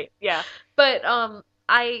 Right. Yeah. But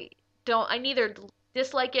I neither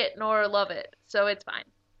dislike it nor love it, so it's fine.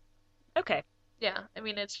 Okay. Yeah, I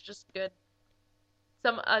mean it's just good.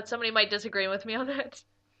 Somebody might disagree with me on that.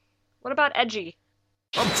 What about Edgy?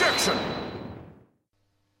 Objection!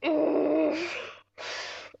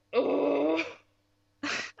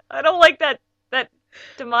 I don't like that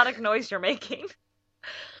demonic noise you're making.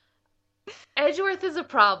 Edgeworth is a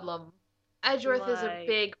problem. Edgeworth is a Like-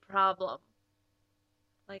 big problem.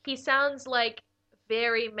 Like He sounds like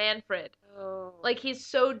very Manfred. oh. Like he's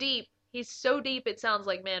so deep. He's so deep it sounds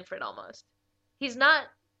like Manfred almost. He's not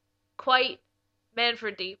quite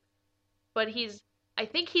Manfred deep, but I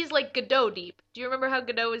think he's like Godot deep. Do you remember how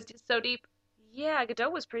Godot was so deep? Yeah, Godot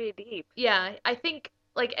was pretty deep. Yeah, I think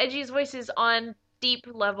like Edgy's voice is on deep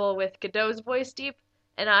level with Godot's voice deep,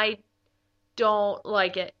 and I don't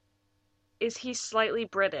like it. Is he slightly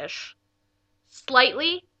British?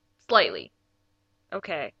 Slightly, slightly.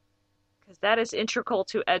 Okay. Because that is integral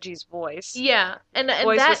to Edgy's voice. Yeah, and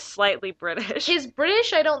Voice that was slightly British. his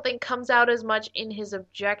British I don't think comes out as much in his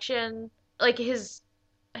objection, like his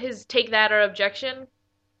take that or objection,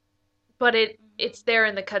 but it's there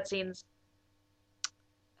in the cutscenes.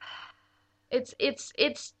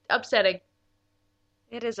 It's upsetting.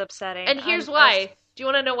 It is upsetting. And here's why. Do you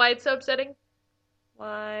want to know why it's so upsetting?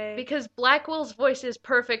 Why? Because Blackwell's voice is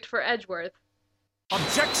perfect for Edgeworth.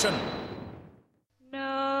 Objection!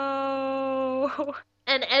 No.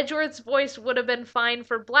 And Edgeworth's voice would have been fine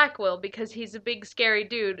for Blackwell because he's a big scary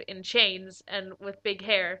dude in chains and with big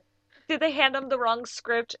hair. Did they hand them the wrong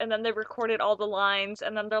script and then they recorded all the lines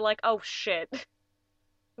and then they're like, oh shit.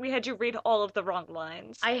 We had you read all of the wrong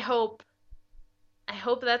lines. I hope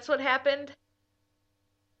that's what happened.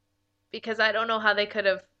 Because I don't know how they could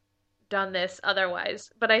have done this otherwise.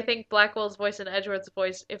 But I think Blackwell's voice and Edgeworth's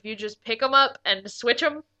voice, if you just pick them up and switch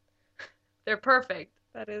them, they're perfect.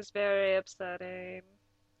 That is very upsetting.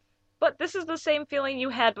 But this is the same feeling you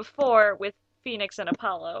had before with Phoenix and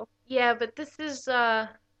Apollo. Yeah, but this is But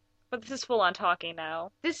this is full on talking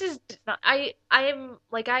now. this is not- I'm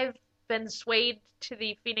like I've been swayed to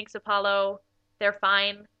the Phoenix Apollo. They're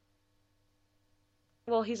fine.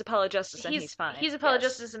 Well, he's Apollo Justice and he's fine. He's Apollo Yes.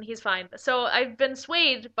 Justice and he's fine. So I've been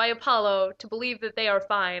swayed by Apollo to believe that they are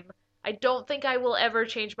fine. I don't think I will ever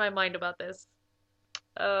change my mind about this.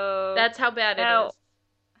 Oh. That's how bad it Now- is.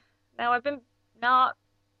 Now I've been not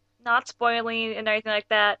spoiling and everything like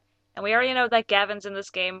that, and we already know that Gavin's in this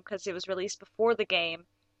game because it was released before the game.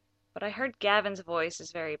 But I heard Gavin's voice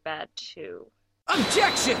is very bad too.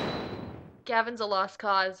 Objection! Gavin's a lost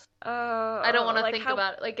cause. I I don't want to think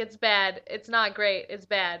about it. Like, it's bad. It's not great. It's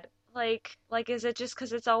bad. Like, is it just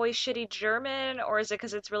because it's always shitty German, or is it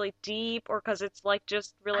because it's really deep, or because it's like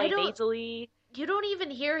just I really don't- nasally? You don't even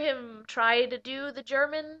hear him try to do the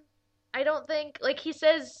German. I don't think. Like, he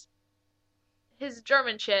says his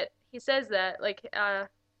German shit. He says that. Like,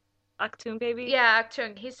 Achtung, baby? yeah,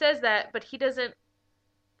 Achtung. He says that, but he doesn't.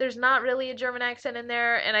 There's not really a German accent in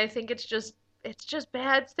there, and I think it's just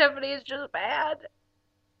bad, Stephanie. It's just bad.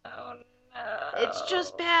 Oh no. It's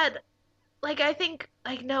just bad. Like, I think,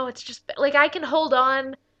 like, no, it's just, like, I can hold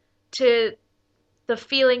on to the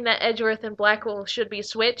feeling that Edgeworth and Blackwell should be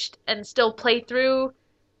switched and still play through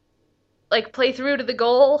to the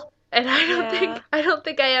goal. And I don't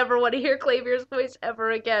think I ever want to hear Clavier's voice ever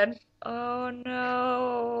again. Oh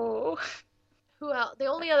no. Who else? The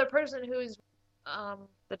only other person who's,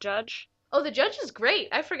 The judge? oh, the judge is great.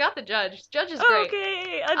 I forgot the judge. The judge is great.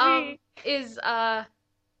 Okay, Aji. Is,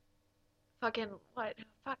 fucking, what?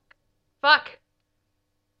 Fuck.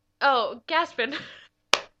 Oh, Gaspin.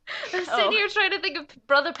 I'm sitting here trying to think of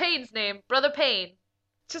Brother Payne's name. Brother Payne.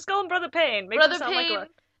 Just call him Brother Payne. Makes Brother him sound Payne. like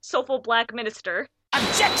a soulful black minister.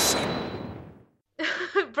 Objection!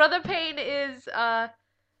 Brother Payne is,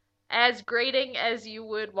 as grating as you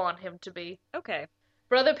would want him to be. Okay.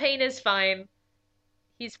 Brother Payne is fine.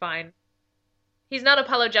 He's fine. He's not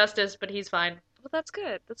Apollo Justice, but he's fine. Well, that's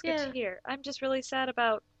good. That's good Yeah. to hear. I'm just really sad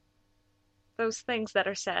about those things that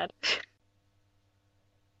are sad.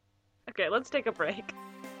 Okay, let's take a break.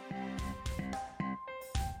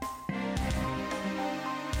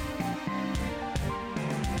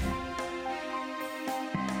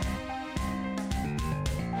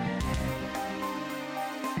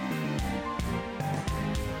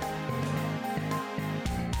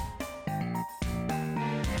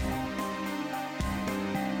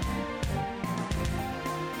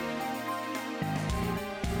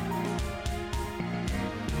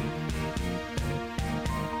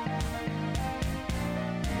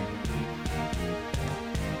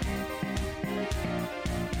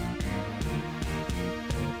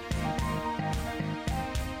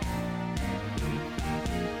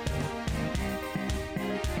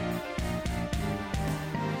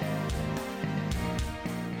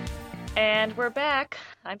 And we're back.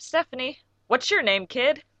 I'm Stephanie. What's your name,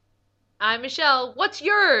 kid? I'm Michelle. What's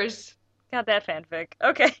yours? Got that fanfic.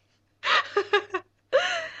 Okay.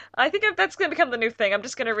 I think that's gonna become the new thing. I'm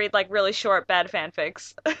just gonna read like really short bad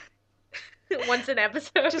fanfics. Once an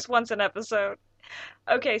episode. Just once an episode.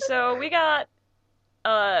 Okay, so we got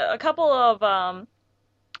a couple of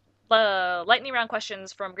lightning round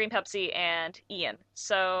questions from Green Pepsi and Ian.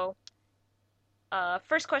 So,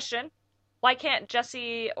 first question: why can't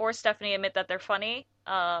Jesse or Stephanie admit that they're funny?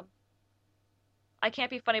 I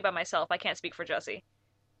can't be funny by myself. I can't speak for Jesse.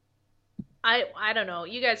 I don't know.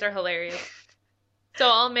 You guys are hilarious. So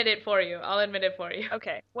I'll admit it for you.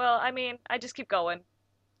 Okay. Well, I mean, I just keep going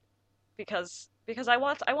because I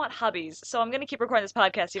want hobbies. So I'm gonna keep recording this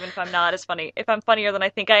podcast even if I'm not as funny. If I'm funnier than I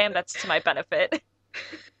think I am, that's to my benefit.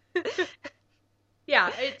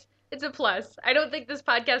 Yeah, it's a plus. I don't think this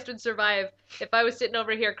podcast would survive if I was sitting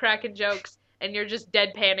over here cracking jokes and you're just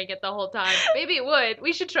deadpanning it the whole time. Maybe it would.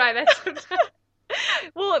 We should try that sometime.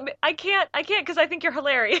 Well, I can't because I think you're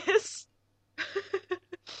hilarious.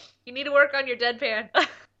 You need to work on your deadpan.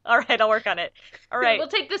 All right, I'll work on it. All right. We'll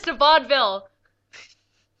take this to vaudeville.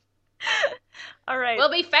 All right.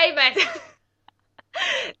 We'll be famous.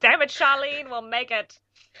 Damn it, Charlene, we'll make it.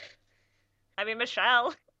 I mean,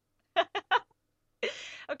 Michelle.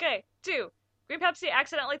 Okay, 2. Green Pepsi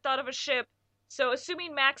accidentally thought of a ship, so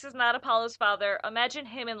assuming Max is not Apollo's father, imagine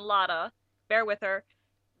him and Lotta. Bear with her.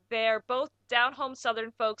 They're both down-home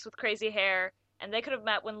southern folks with crazy hair, and they could have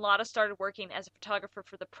met when Lotta started working as a photographer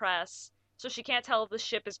for the press, so she can't tell if the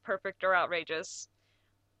ship is perfect or outrageous.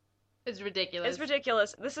 It's ridiculous. It's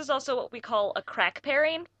ridiculous. This is also what we call a crack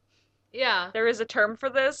pairing. Yeah. There is a term for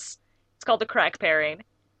this. It's called a crack pairing.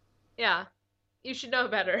 Yeah. You should know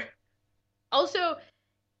better. Also,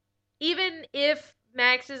 even if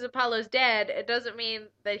Max is Apollo's dad, it doesn't mean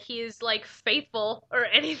that he's, like, faithful or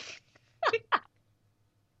anything.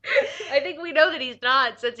 I think we know that he's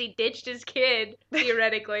not, since he ditched his kid,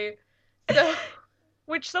 theoretically. So,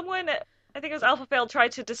 Which someone, I think it was AlphaFail,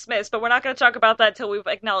 tried to dismiss, but we're not going to talk about that until we've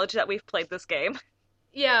acknowledged that we've played this game.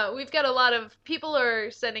 yeah, we've got a lot of people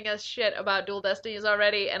are sending us shit about Dual Destinies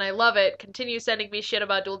already, and I love it. Continue sending me shit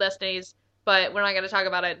about Dual Destinies, but we're not going to talk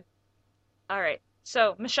about it. Alright,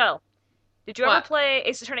 so, Michelle, did you ever play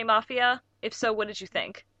Ace Attorney Mafia? If so, what did you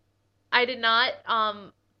think? I did not.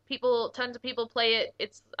 Tons of people play it.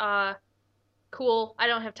 It's, cool. I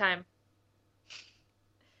don't have time.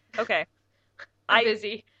 Okay. I'm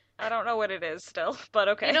busy. I don't know what it is still, but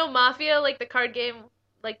okay. You know Mafia, like the card game?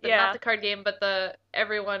 Like, Yeah. not the card game, but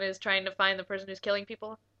everyone is trying to find the person who's killing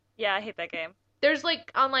people? Yeah, I hate that game. There's,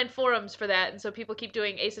 like, online forums for that, and so people keep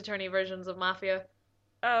doing Ace Attorney versions of Mafia.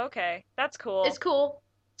 Oh, okay. That's cool. It's cool.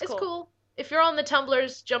 It's cool. If you're on the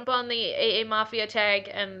Tumblrs, jump on the AA Mafia tag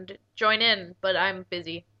and join in, but I'm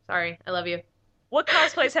busy. Sorry. I love you. What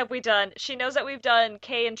cosplays have we done? She knows that we've done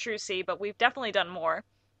Kay and Trucy, but we've definitely done more.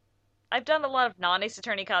 I've done a lot of non-Ace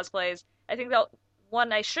Attorney cosplays. I think the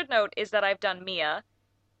one I should note is that I've done Mia.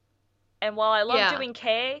 And while I love doing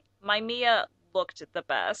Kay, my Mia looked the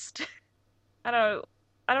best. I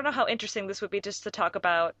don't know how interesting this would be just to talk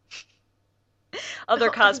about other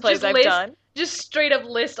cosplays I've done. Just straight up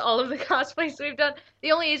list all of the cosplays we've done.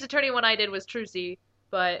 The only Ace Attorney one I did was Trucy,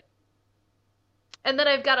 but... And then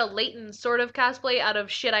I've got a Leighton sort of cosplay out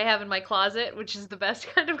of shit I have in my closet, which is the best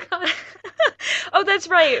kind of cosplay. Oh, that's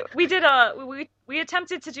right. We did we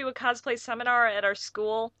attempted to do a cosplay seminar at our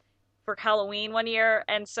school for Halloween one year,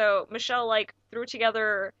 and so Michelle like threw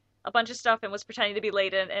together a bunch of stuff and was pretending to be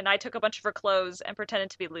Leighton, and I took a bunch of her clothes and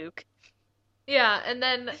pretended to be Luke. Yeah, and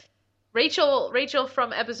then Rachel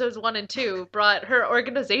from episodes 1 and 2 brought her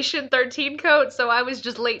Organization 13 coat, so I was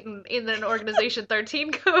just Leighton in an Organization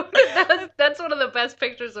 13 coat. That's one of the best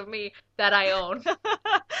pictures of me that I own.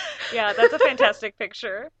 Yeah, that's a fantastic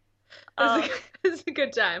picture. It's a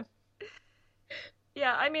good time.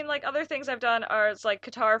 Yeah, I mean, like, other things I've done are, it's like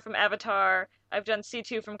Qatar from Avatar, I've done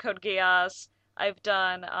C2 from Code Geass, I've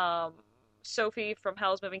done Sophie from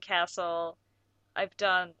Howl's Moving Castle, I've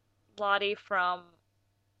done Lottie from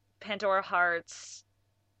Pandora Hearts.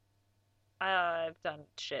 I've done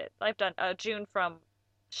shit. I've done June from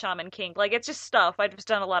Shaman King. Like, it's just stuff. I've just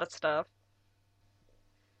done a lot of stuff.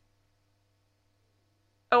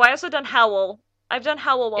 Oh, I also done Howl. I've done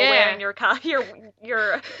Howl while wearing your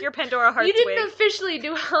Pandora Hearts wig. You didn't officially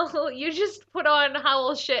do Howl. You just put on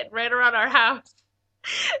Howl shit right around our house.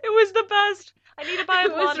 It was the best. I need to buy a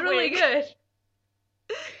blonde wig. It was really good.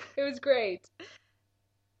 It was great.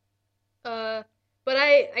 But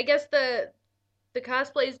I guess the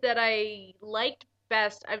cosplays that I liked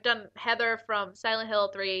best, I've done Heather from Silent Hill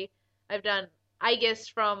 3, I've done Aegis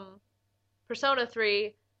from Persona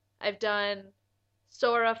 3, I've done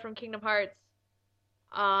Sora from Kingdom Hearts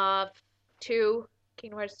 2,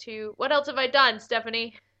 Kingdom Hearts 2. What else have I done,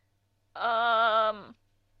 Stephanie?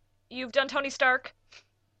 You've done Tony Stark.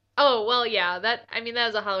 Oh, well, yeah, that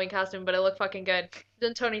was a Halloween costume, but it looked fucking good. I've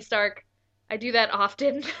done Tony Stark. I do that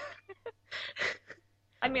often.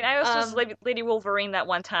 I mean, I also was Lady Wolverine that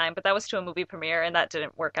one time, but that was to a movie premiere, and that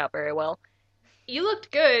didn't work out very well. You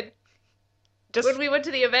looked good. When we went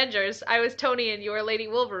to the Avengers, I was Tony and you were Lady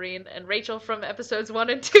Wolverine, and Rachel from episodes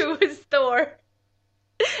 1 and 2 was Thor.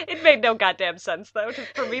 It made no goddamn sense, though,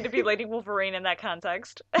 for me to be Lady Wolverine in that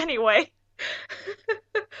context. Anyway.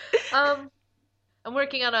 I'm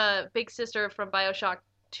working on a Big Sister from BioShock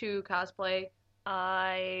 2 cosplay.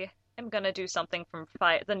 I am gonna do something from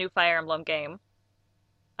the new Fire Emblem game.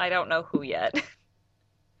 I don't know who yet.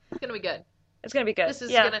 It's gonna be good. It's gonna be good.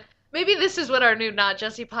 Maybe this is what our new Not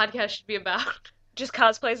Jesse podcast should be about. Just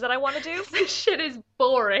cosplays that I want to do? This shit is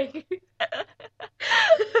boring.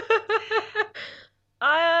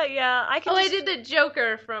 Yeah, I can Oh, just... I did the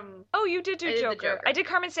Joker from... Oh, you did do I did the Joker. Joker. I did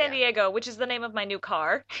Carmen Sandiego, which is the name of my new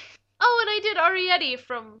car. Oh, and I did Arietti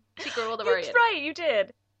from Secret World of That's Arietti. right, you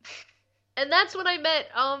did. And that's when I met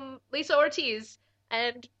Lisa Ortiz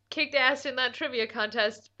and kicked ass in that trivia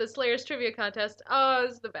contest, the Slayers trivia contest. Oh, it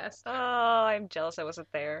was the best. Oh, I'm jealous I wasn't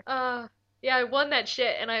there. Yeah, I won that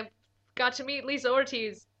shit, and I got to meet Lisa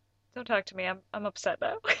Ortiz. Don't talk to me. I'm upset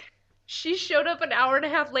now. She showed up an hour and a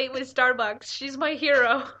half late with Starbucks. She's my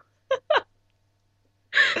hero.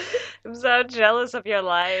 I'm so jealous of your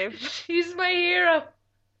life. She's my hero.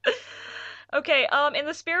 Okay, in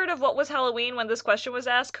the spirit of what was Halloween when this question was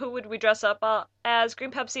asked, who would we dress up as?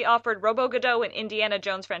 Green Pepsi offered Robo Godot and Indiana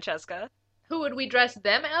Jones Francesca. Who would we dress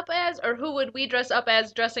them up as, or who would we dress up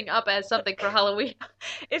as dressing up as something for Halloween?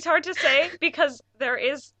 It's hard to say because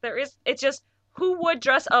it's just who would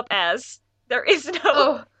dress up as. There is no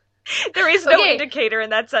Oh, there is no Okay. indicator in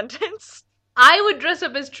that sentence. I would dress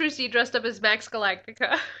up as Trucy dressed up as Max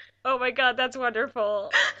Galactica. Oh my god, that's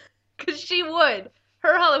wonderful. Because she would.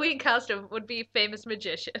 Her Halloween costume would be famous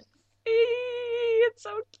magician. It's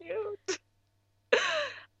so cute.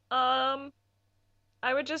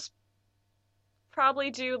 I would just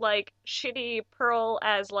probably do like shitty Pearl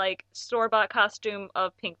as like store-bought costume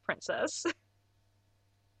of Pink Princess.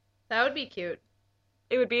 That would be cute.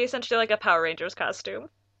 It would be essentially like a Power Rangers costume.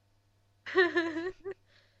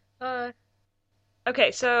 uh,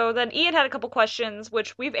 Okay, so then Ian had a couple questions,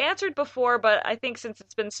 which we've answered before, but I think since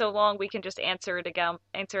it's been so long, we can just answer it again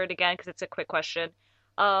because it's a quick question.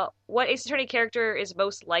 What Ace Attorney character is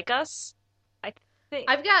most like us? I think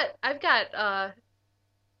I've got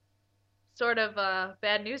sort of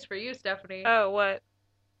bad news for you, Stephanie. Oh, what?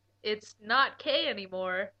 It's not Kay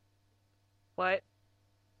anymore. What?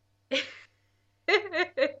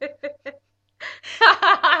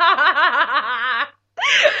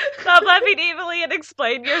 Stop laughing evilly and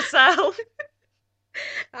explain yourself.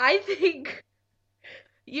 I think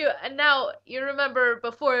you remember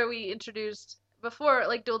before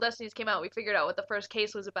like Dual Destinies came out, we figured out what the first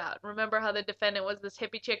case was about. Remember how the defendant was this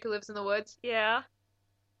hippie chick who lives in the woods? Yeah.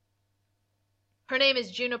 Her name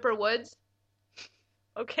is Juniper Woods.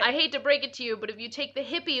 Okay. I hate to break it to you, but if you take the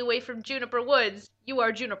hippie away from Juniper Woods, you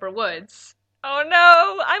are Juniper Woods. Oh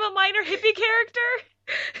no, I'm a minor hippie character.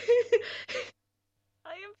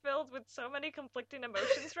 I am filled with so many conflicting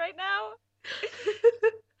emotions right now.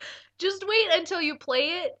 Just wait until you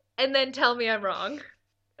play it and then tell me I'm wrong.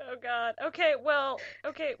 Oh god. Okay, well,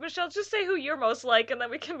 okay, Michelle, just say who you're most like and then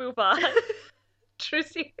we can move on.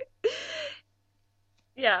 Trucy.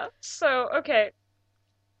 Yeah, so, okay.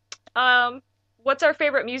 What's our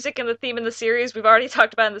favorite music and the theme in the series? We've already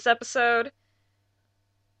talked about in this episode.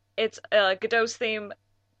 It's Godot's theme,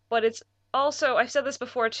 but it's also, I've said this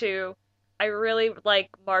before too, I really like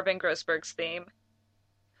Marvin Grossberg's theme.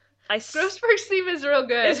 Grossberg's theme is real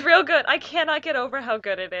good. It's real good. I cannot get over how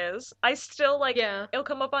good it is. I still like Yeah. it'll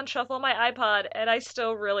come up on shuffle on my iPod and I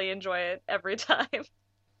still really enjoy it every time.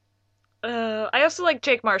 I also like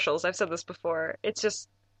Jake Marshall's. I've said this before. It's just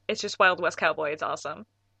Wild West Cowboy. It's awesome.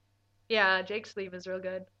 Yeah, Jake's theme is real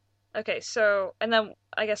good. Okay, so and then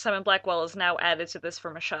I guess Simon Blackwell is now added to this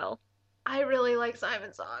for Michelle. I really like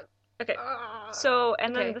Simon's song. Okay. So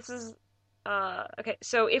and then Okay. this is okay,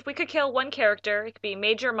 so if we could kill one character, it could be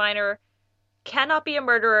major, minor, cannot be a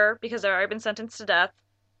murderer because they've already been sentenced to death.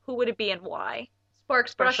 Who would it be and why?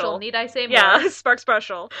 Sparks Brushel. Brushel. Need I say more? Yeah, Sparks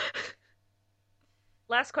Brushel.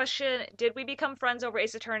 Last question, did we become friends over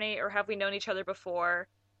Ace Attorney or have we known each other before?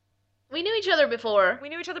 We knew each other before. We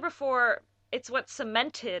knew each other before. It's what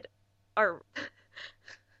cemented our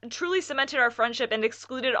truly cemented our friendship and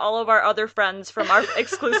excluded all of our other friends from our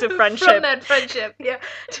exclusive friendship. From that friendship, yeah.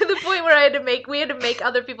 To the point where we had to make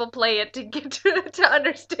other people play it to get to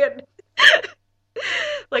understand.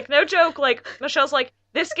 Like, no joke, like, Michelle's like,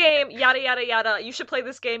 this game, yada yada yada, you should play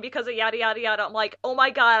this game because of yada yada yada. I'm like, oh my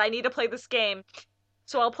god, I need to play this game.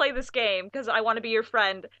 So I'll play this game because I want to be your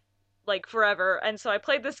friend, like, forever. And so I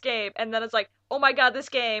played this game, and then it's like, oh my god, this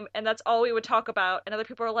game, and that's all we would talk about. And other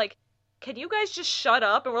people are like, can you guys just shut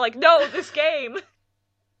up? And we're like, no, this game.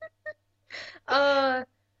 Yeah.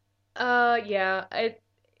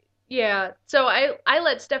 So I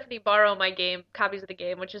let Stephanie borrow my game, copies of the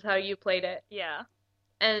game, which is how you played it. Yeah.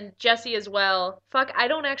 And Jesse as well. Fuck, I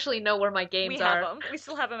don't actually know where my games We are. have them. We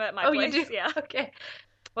still have them at my Oh, place. you do? Yeah. Okay.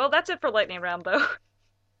 Well, that's it for lightning round, though.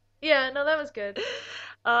 Yeah, no, that was good.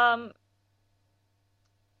 So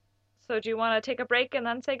do you want to take a break and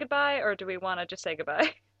then say goodbye, or do we want to just say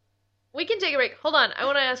goodbye? We can take a break. Hold on, I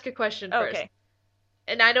want to ask a question first. Okay.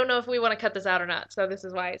 And I don't know if we want to cut this out or not, so this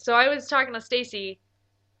is why. So I was talking to Stacy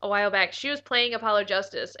a while back. She was playing Apollo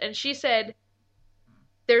Justice, and she said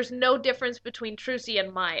there's no difference between Trucy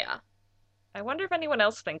and Maya. I wonder if anyone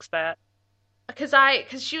else thinks that. Cause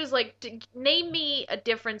she was like, name me a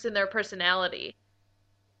difference in their personality.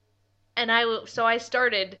 And so I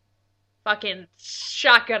started fucking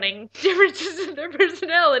shotgunning differences in their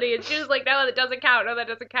personality, and she was like, no, that doesn't count. No, that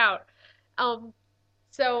doesn't count.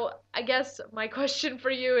 So I guess my question for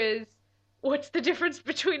you is, what's the difference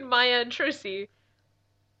between Maya and Trucy?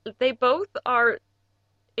 They both are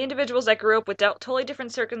individuals that grew up with totally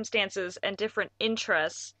different circumstances and different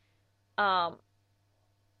interests. Maya,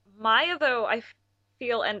 though, I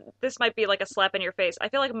feel, and this might be like a slap in your face, I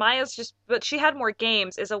feel like Maya's just, but she had more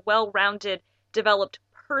games, is a well-rounded, developed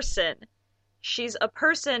person. She's a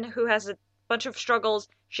person who has a bunch of struggles.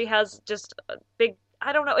 She has just a big,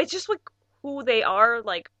 I don't know, it's just like who they are,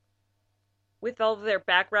 like, with all of their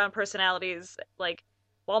background personalities. Like,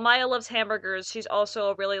 while Maya loves hamburgers, she's also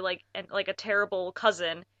a really, like a terrible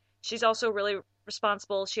cousin. She's also really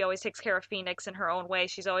responsible. She always takes care of Phoenix in her own way.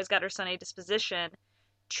 She's always got her sunny disposition.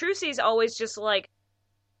 Trucy's always just, like,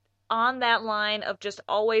 on that line of just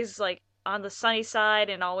always, like, on the sunny side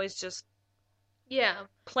and always just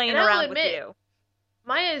playing around with you.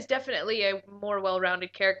 Maya is definitely a more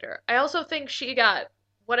well-rounded character. I also think she got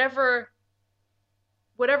whatever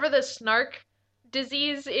the snark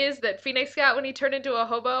disease is that Phoenix got when he turned into a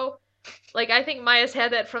hobo. Like, I think Maya's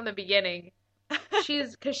had that from the beginning.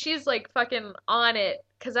 She's like fucking on it.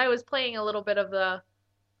 Cause I was playing a little bit of the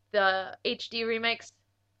HD remix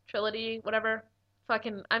trilogy, whatever.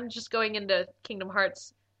 Fucking, I'm just going into Kingdom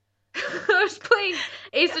Hearts. I was playing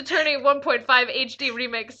Ace Attorney 1.5 HD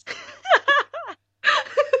remix.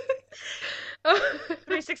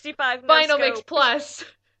 365 no Vinyl Mix scope. Plus.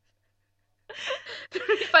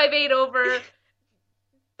 358 over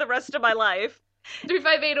the rest of my life.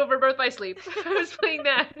 358 over Birth by Sleep. I was playing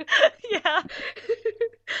that. Yeah.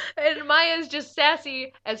 And Maya's just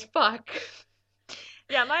sassy as fuck.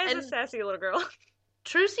 Yeah, Maya's a sassy little girl.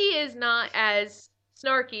 Trucy is not as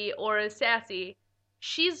snarky or as sassy.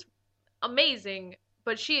 She's amazing,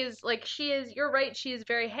 but you're right, she is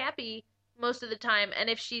very happy most of the time, and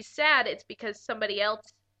if she's sad, it's because somebody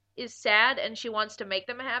else is sad and she wants to make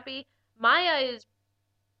them happy. Maya is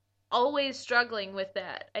always struggling with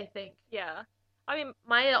that, I think. Yeah. I mean,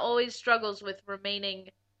 Maya always struggles with remaining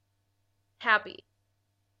happy.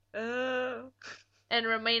 And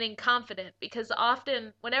remaining confident, because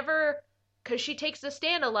often, because she takes a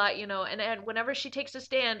stand a lot, and whenever she takes a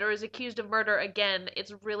stand or is accused of murder again,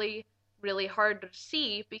 it's really, really hard to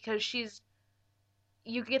see, because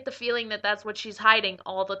you get the feeling that that's what she's hiding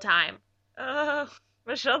all the time.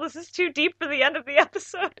 Michelle, this is too deep for the end of the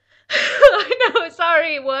episode. I know,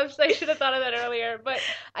 sorry, whoops, I should have thought of that earlier, but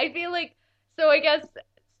I feel like, so I guess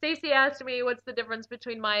Stacey asked me what's the difference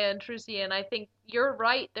between Maya and Trucy, and I think you're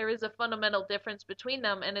right, there is a fundamental difference between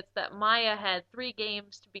them, and it's that Maya had 3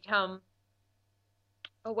 games to become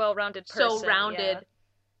a well-rounded person. So rounded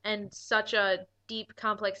and such a deep,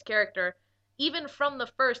 complex character. Even from the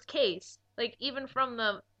first case, like, even from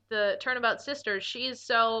the Turnabout Sisters, she is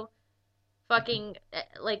so fucking,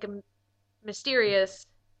 like, mysterious,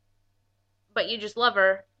 but you just love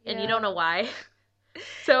her, and you don't know why.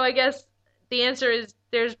 So I guess the answer is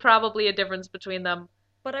there's probably a difference between them.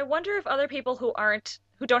 But I wonder if other people who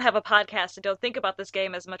don't have a podcast and don't think about this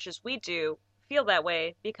game as much as we do feel that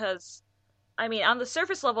way, because, I mean, on the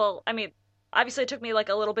surface level, I mean, obviously it took me, like,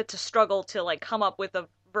 a little bit to struggle to, like, come up with a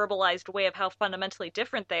verbalized way of how fundamentally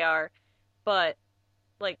different they are, but,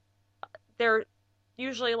 like, they're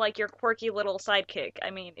usually, like, your quirky little sidekick. I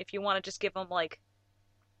mean, if you want to just give them, like,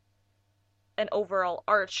 an overall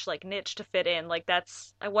arch, like, niche to fit in, like,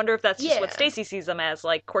 I wonder if that's just what Stacey sees them as,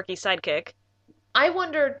 like, quirky sidekick. I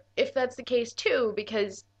wondered if that's the case too,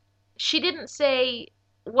 because she didn't say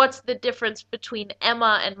what's the difference between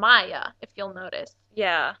Emma and Maya, if you'll notice.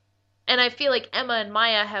 Yeah. And I feel like Emma and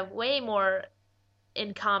Maya have way more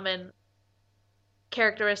in common,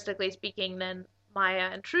 characteristically speaking, than Maya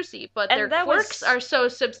and Trucy, but their quirks are so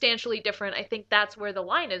substantially different. I think that's where the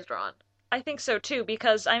line is drawn. I think so too,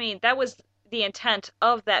 because, I mean, that was the intent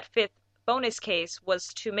of that 5th bonus case, was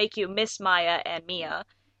to make you miss Maya and Mia.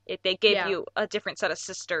 They gave you a different set of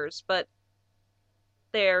sisters, but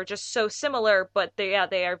they're just so similar, but they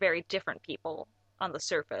are very different people on the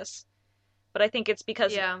surface. But I think it's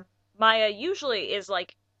because Maya usually is,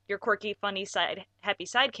 like, your quirky, funny happy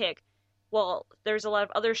sidekick. Well, there's a lot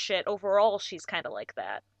of other shit. Overall, she's kind of like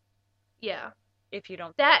that. Yeah. If you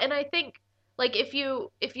don't... That, and I think, like, if you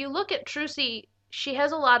look at Trucy, she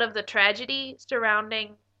has a lot of the tragedy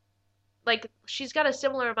surrounding, like, she's got a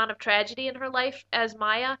similar amount of tragedy in her life as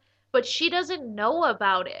Maya, but she doesn't know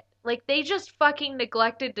about it. Like, they just fucking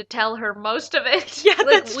neglected to tell her most of it. Yeah, like,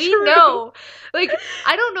 that's we true. know. Like,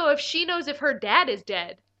 I don't know if she knows if her dad is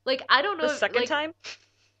dead. Like, I don't know The if, second like, time?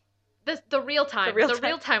 the real time. real The time.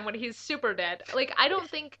 real time when he's super dead. Like, I don't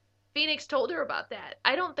think Phoenix told her about that.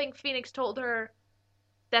 I don't think Phoenix told her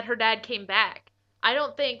that her dad came back. I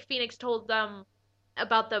don't think Phoenix told them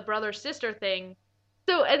about the brother-sister thing.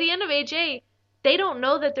 So at the end of AJ, they don't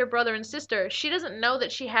know that they're brother and sister. She doesn't know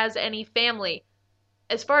that she has any family.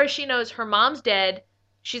 As far as she knows, her mom's dead.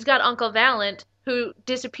 She's got Uncle Valent, who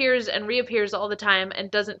disappears and reappears all the time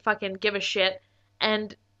and doesn't fucking give a shit.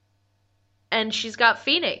 And she's got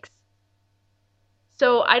Phoenix.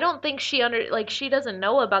 So I don't think she doesn't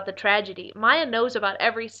know about the tragedy. Maya knows about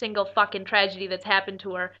every single fucking tragedy that's happened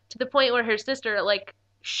to her, to the point where her sister like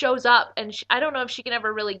shows up, and I don't know if she can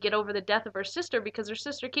ever really get over the death of her sister because her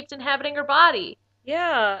sister keeps inhabiting her body.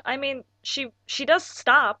 Yeah, I mean, she does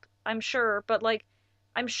stop, I'm sure, but like,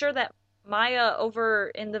 I'm sure that Maya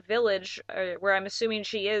over in the village, where I'm assuming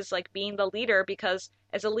she is, like, being the leader, because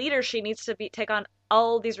as a leader, she needs to take on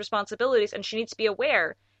all these responsibilities, and she needs to be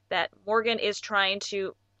aware that Morgan is trying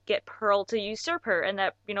to get Pearl to usurp her, and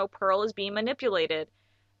that, Pearl is being manipulated.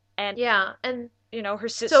 And, Yeah, and her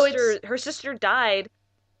so it's sister died,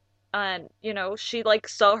 and, she, like,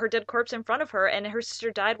 saw her dead corpse in front of her, and her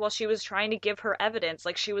sister died while she was trying to give her evidence,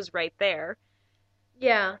 like, she was right there.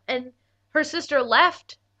 yeah, and her sister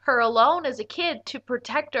left her alone as a kid to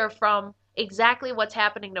protect her from exactly what's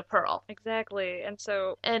happening to Pearl. Exactly, and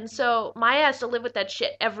so Maya has to live with that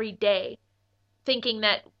shit every day, thinking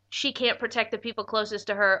that she can't protect the people closest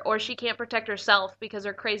to her, or she can't protect herself because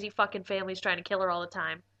her crazy fucking family's trying to kill her all the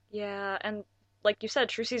time. yeah, and like you said,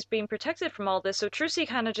 Trucy's being protected from all this, so Trucy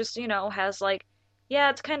kind of just, has like, yeah,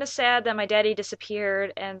 it's kind of sad that my daddy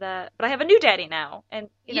disappeared, but I have a new daddy now, and,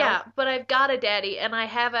 Yeah, but I've got a daddy, and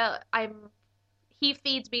he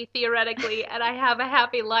feeds me theoretically, and I have a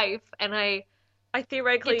happy life, and I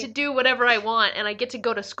theoretically get to do whatever I want, and I get to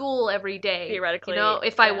go to school every day. Theoretically,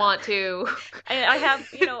 if I yeah. want to. And I have,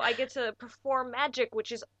 I get to perform magic,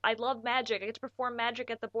 which is, I love magic. I get to perform magic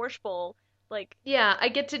at the Borscht Bowl. Like, yeah, I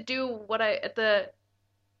get to do what at the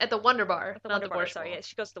Wonder Bar, the not Wonder the Bar. Borscht Sorry, Bowl. yeah,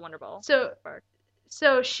 she goes to the Wonder Ball.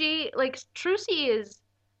 So she, like, Trucy is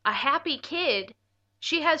a happy kid.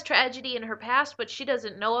 She has tragedy in her past, but she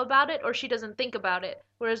doesn't know about it, or she doesn't think about it.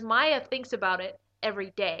 Whereas Maya thinks about it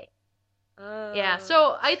every day. Yeah,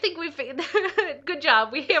 so I think good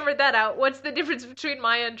job. We hammered that out. What's the difference between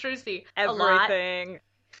Maya and Trucy? Everything.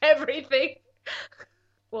 Everything.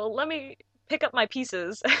 Well, let me pick up my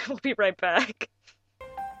pieces. We'll be right back.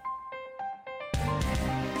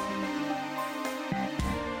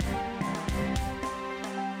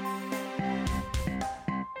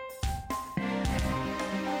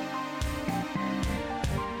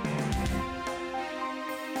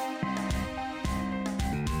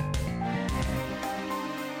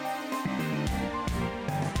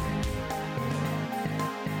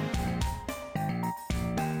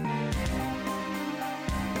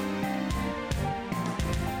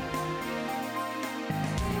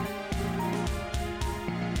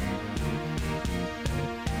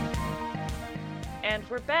 And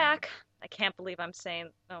we're back. I can't believe I'm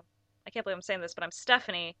saying this, but I'm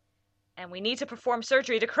Stephanie, and we need to perform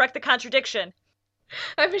surgery to correct the contradiction.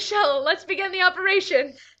 I'm Michelle. Let's begin the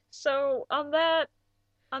operation. So, on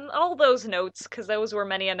all those notes, because those were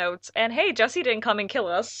many a notes, and hey, Jessie didn't come and kill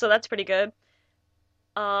us, so that's pretty good.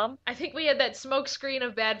 I think we had that smoke screen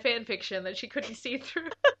of bad fan fiction that she couldn't see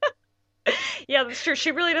through. Yeah, that's true.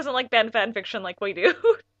 She really doesn't like bad fan fiction like we do.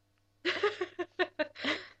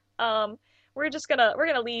 We're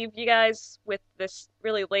gonna leave you guys with this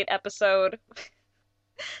really late episode.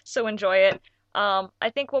 So enjoy it.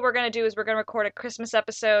 I think what we're gonna do is we're gonna record a Christmas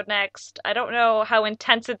episode next. I don't know how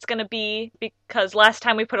intense it's gonna be because last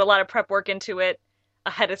time we put a lot of prep work into it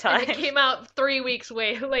ahead of time. And it came out 3 weeks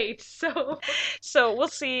way late, so we'll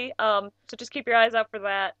see. So just keep your eyes out for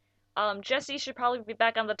that. Jessie should probably be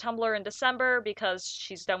back on the Tumblr in December because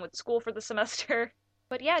she's done with school for the semester.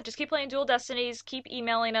 But yeah, just keep playing Dual Destinies. Keep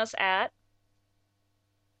emailing us at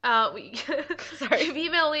keep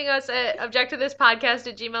emailing us at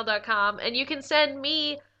objecttothispodcast@gmail.com, and you can send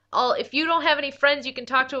me if you don't have any friends you can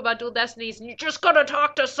talk to about Dual Destinies and you're just gonna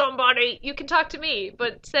talk to somebody, you can talk to me,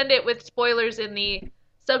 but send it with spoilers in the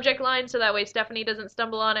subject line so that way Stephanie doesn't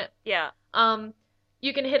stumble on it. Yeah.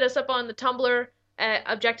 You can hit us up on the Tumblr at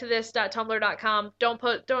objecttothis.tumblr.com.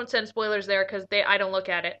 Don't send spoilers there because I don't look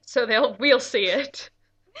at it, so we'll see it.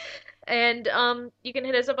 And you can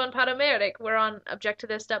hit us up on Podomatic. We're on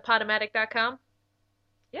objecttothis.podomatic.com.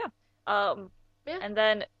 Yeah. Yeah. And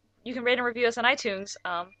then you can rate and review us on iTunes.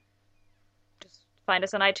 find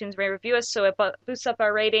us on iTunes, rate, review us, so it boosts up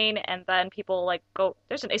our rating, and then people like go.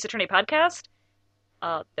 There's an Ace Attorney podcast.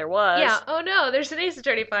 There was. Yeah. Oh no, there's an Ace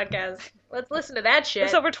Attorney podcast. Let's listen to that shit.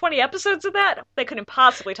 There's over 20 episodes of that. They couldn't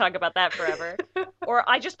possibly talk about that forever. Or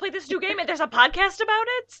I just played this new game and there's a podcast about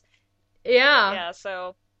it. Yeah. Yeah.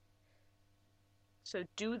 So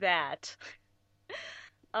do that.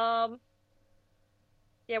 Yeah,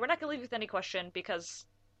 we're not gonna leave you with any question because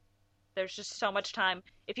there's just so much time.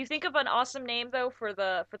 If you think of an awesome name though for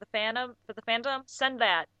the fandom, send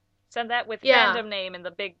that with fandom name in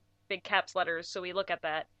the big caps letters so we look at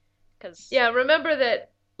that. Yeah, remember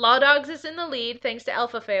that Law Dogs is in the lead thanks to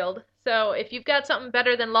Alpha Failed. So if you've got something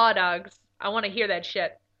better than Law Dogs, I want to hear that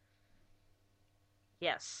shit.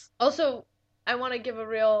 Yes. Also, I want to give a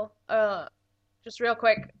real just real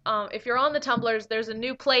quick, if you're on the Tumblrs, there's a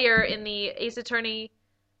new player in the Ace Attorney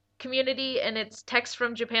community, and it's Tex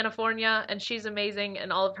from Japanifornia, and she's amazing,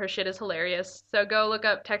 and all of her shit is hilarious. So go look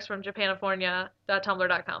up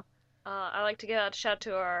texfromjapanifornia.tumblr.com. I like to give a shout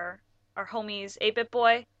to our homies 8-Bit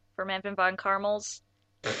Boy for Manvin Von Carmels.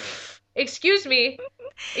 Excuse me.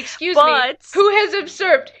 But... Who has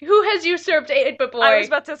usurped 8-Bit Boy? I was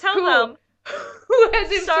about to tell them. Who has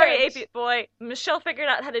usurped? Sorry, 8-Bit Boy. Michelle figured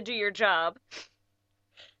out how to do your job.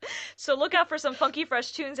 So look out for some funky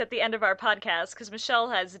fresh tunes at the end of our podcast, because Michelle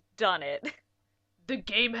has done it. The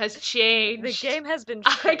game has changed. The game has been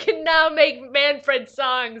changed. I can now make Manfred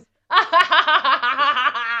songs.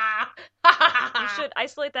 You should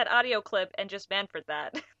isolate that audio clip and just Manfred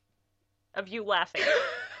that. Of you laughing.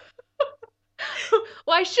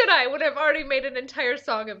 Why should I when I've already made an entire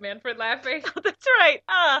song of Manfred laughing? Oh, that's right.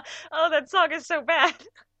 Oh, that song is so bad.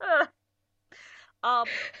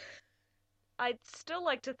 I'd still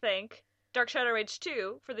like to thank Dark Shadow Rage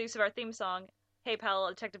 2 for the use of our theme song, Hey Pal,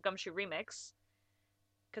 Detective Gumshoe Remix.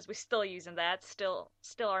 Because we're still using that. Still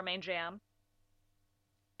our main jam.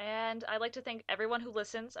 And I'd like to thank everyone who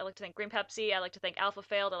listens. I'd like to thank Green Pepsi. I'd like to thank Alpha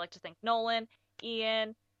Failed. I'd like to thank Nolan,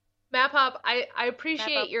 Ian. Map-Hop, I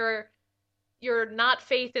appreciate your not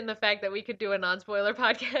faith in the fact that we could do a non-spoiler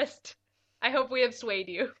podcast. I hope we have swayed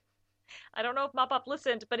you. I don't know if Mop-Up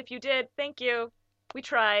listened, but if you did, thank you. We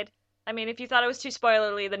tried. I mean, if you thought it was too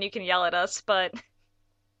spoilerly, then you can yell at us, but...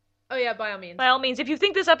 Oh yeah, by all means. By all means, if you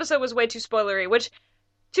think this episode was way too spoilery, which,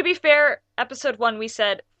 to be fair, episode 1 we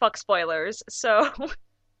said, fuck spoilers, so...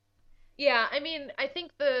 Yeah, I mean, I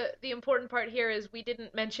think the important part here is we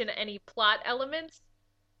didn't mention any plot elements.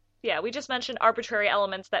 Yeah, we just mentioned arbitrary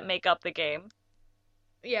elements that make up the game.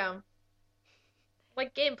 Yeah.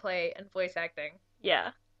 Like gameplay and voice acting.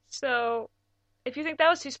 Yeah. So, if you think that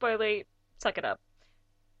was too spoilery, suck it up.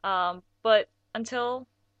 But until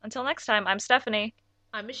next time, I'm Stephanie.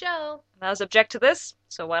 I'm Michelle. And I was object to this,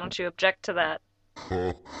 so why don't you object to that?